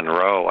course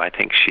Monroe, I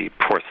think she,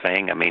 poor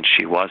thing,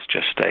 she was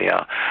just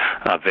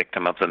a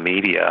victim of the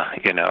media,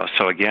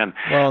 So again,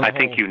 I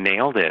think you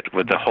nailed it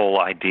with the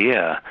whole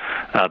idea,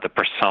 the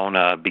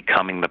persona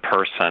becoming the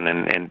person,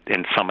 and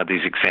in some of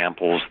these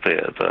examples,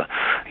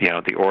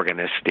 the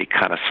organicity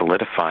kind of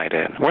solidified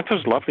it. Weren't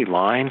those lovely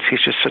lines?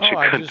 He's just such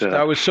a good.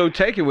 I was so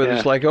taken with it.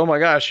 It's like, oh my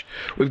gosh,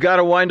 we've got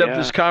to wind up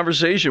this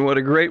conversation. What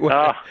a great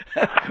way!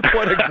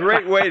 What a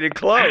great way to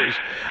close.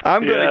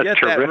 I'm going to get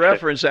that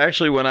reference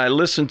actually when I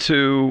listen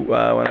to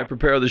when I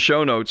prepare the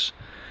show notes.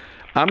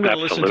 I'm going to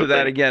listen to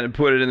that again and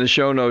put it in the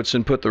show notes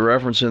and put the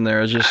reference in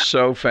there. It's just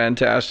so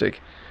fantastic.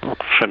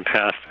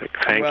 Fantastic.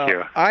 Thank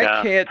you.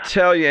 I can't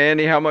tell you,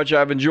 Andy, how much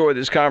I've enjoyed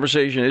this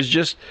conversation. It's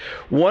just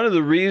one of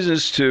the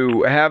reasons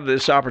to have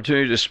this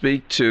opportunity to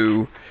speak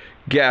to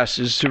guests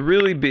is to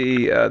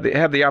really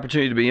have the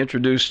opportunity to be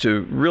introduced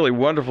to really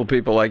wonderful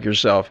people like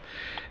yourself.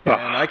 And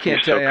I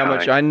can't tell you how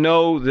much. I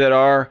know that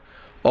our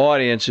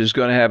audience is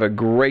going to have a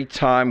great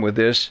time with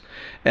this,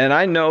 and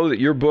I know that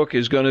your book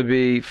is going to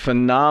be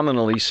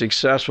phenomenally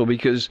successful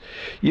because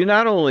you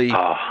not only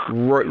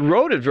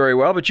wrote it very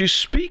well, but you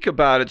speak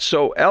about it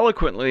so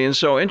eloquently and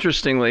so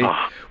interestingly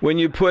when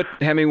you put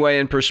Hemingway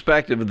in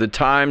perspective of the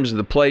times,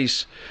 the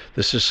place,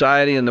 the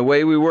society, and the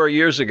way we were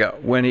years ago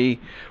when he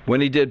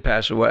did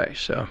pass away.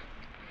 So.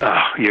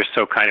 Oh, you're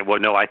so kind. Well,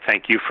 no, I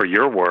thank you for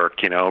your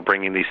work,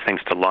 bringing these things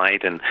to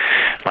light. And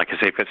like I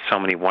say, you've got so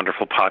many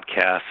wonderful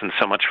podcasts and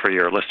so much for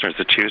your listeners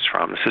to choose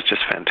from. This is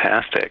just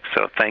fantastic.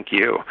 So thank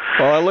you.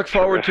 Well, I look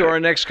forward to our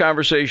next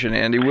conversation,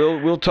 Andy.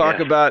 We'll talk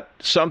about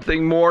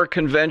something more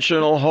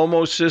conventional,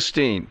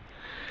 homocysteine.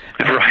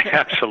 Right,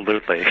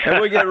 absolutely. And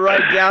we get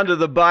right down to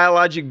the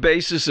biologic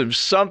basis of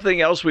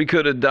something else we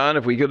could have done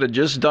if we could have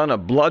just done a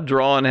blood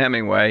draw on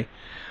Hemingway.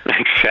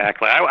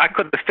 Exactly. I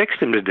could have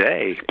fixed him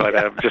today, but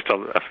just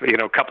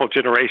a couple of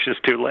generations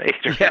too late.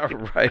 Yeah,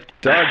 right.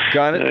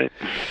 Doggone it.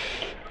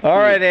 All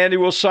right, Andy,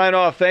 we'll sign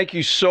off. Thank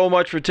you so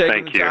much for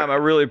taking the time. I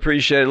really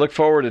appreciate it. Look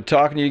forward to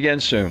talking to you again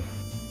soon.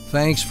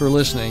 Thanks for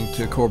listening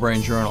to Core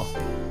Brain Journal.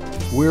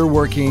 We're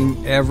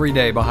working every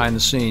day behind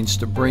the scenes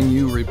to bring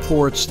you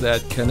reports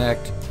that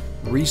connect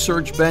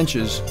research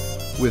benches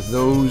with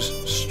those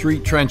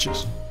street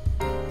trenches.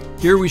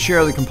 Here we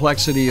share the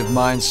complexity of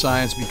mind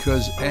science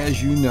because,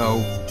 as you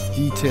know,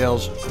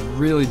 details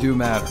really do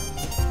matter.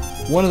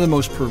 One of the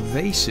most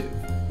pervasive,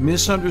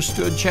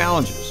 misunderstood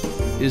challenges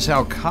is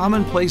how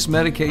commonplace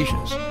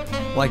medications,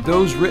 like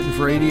those written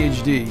for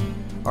ADHD,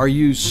 are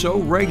used so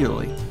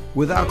regularly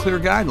without clear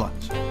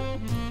guidelines.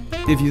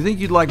 If you think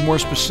you'd like more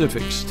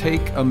specifics,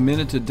 take a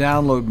minute to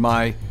download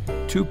my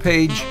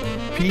 2-page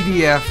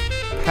PDF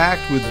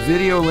packed with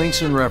video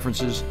links and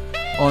references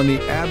on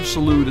the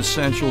absolute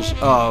essentials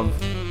of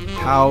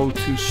how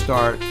to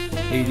start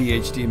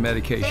ADHD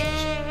medications.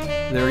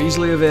 They're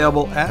easily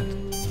available at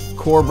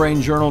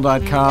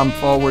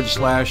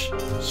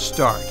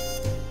corebrainjournal.com/start.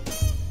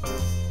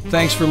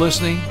 Thanks for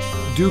listening.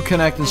 Do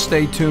connect and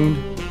stay tuned.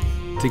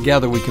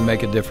 Together we can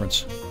make a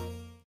difference.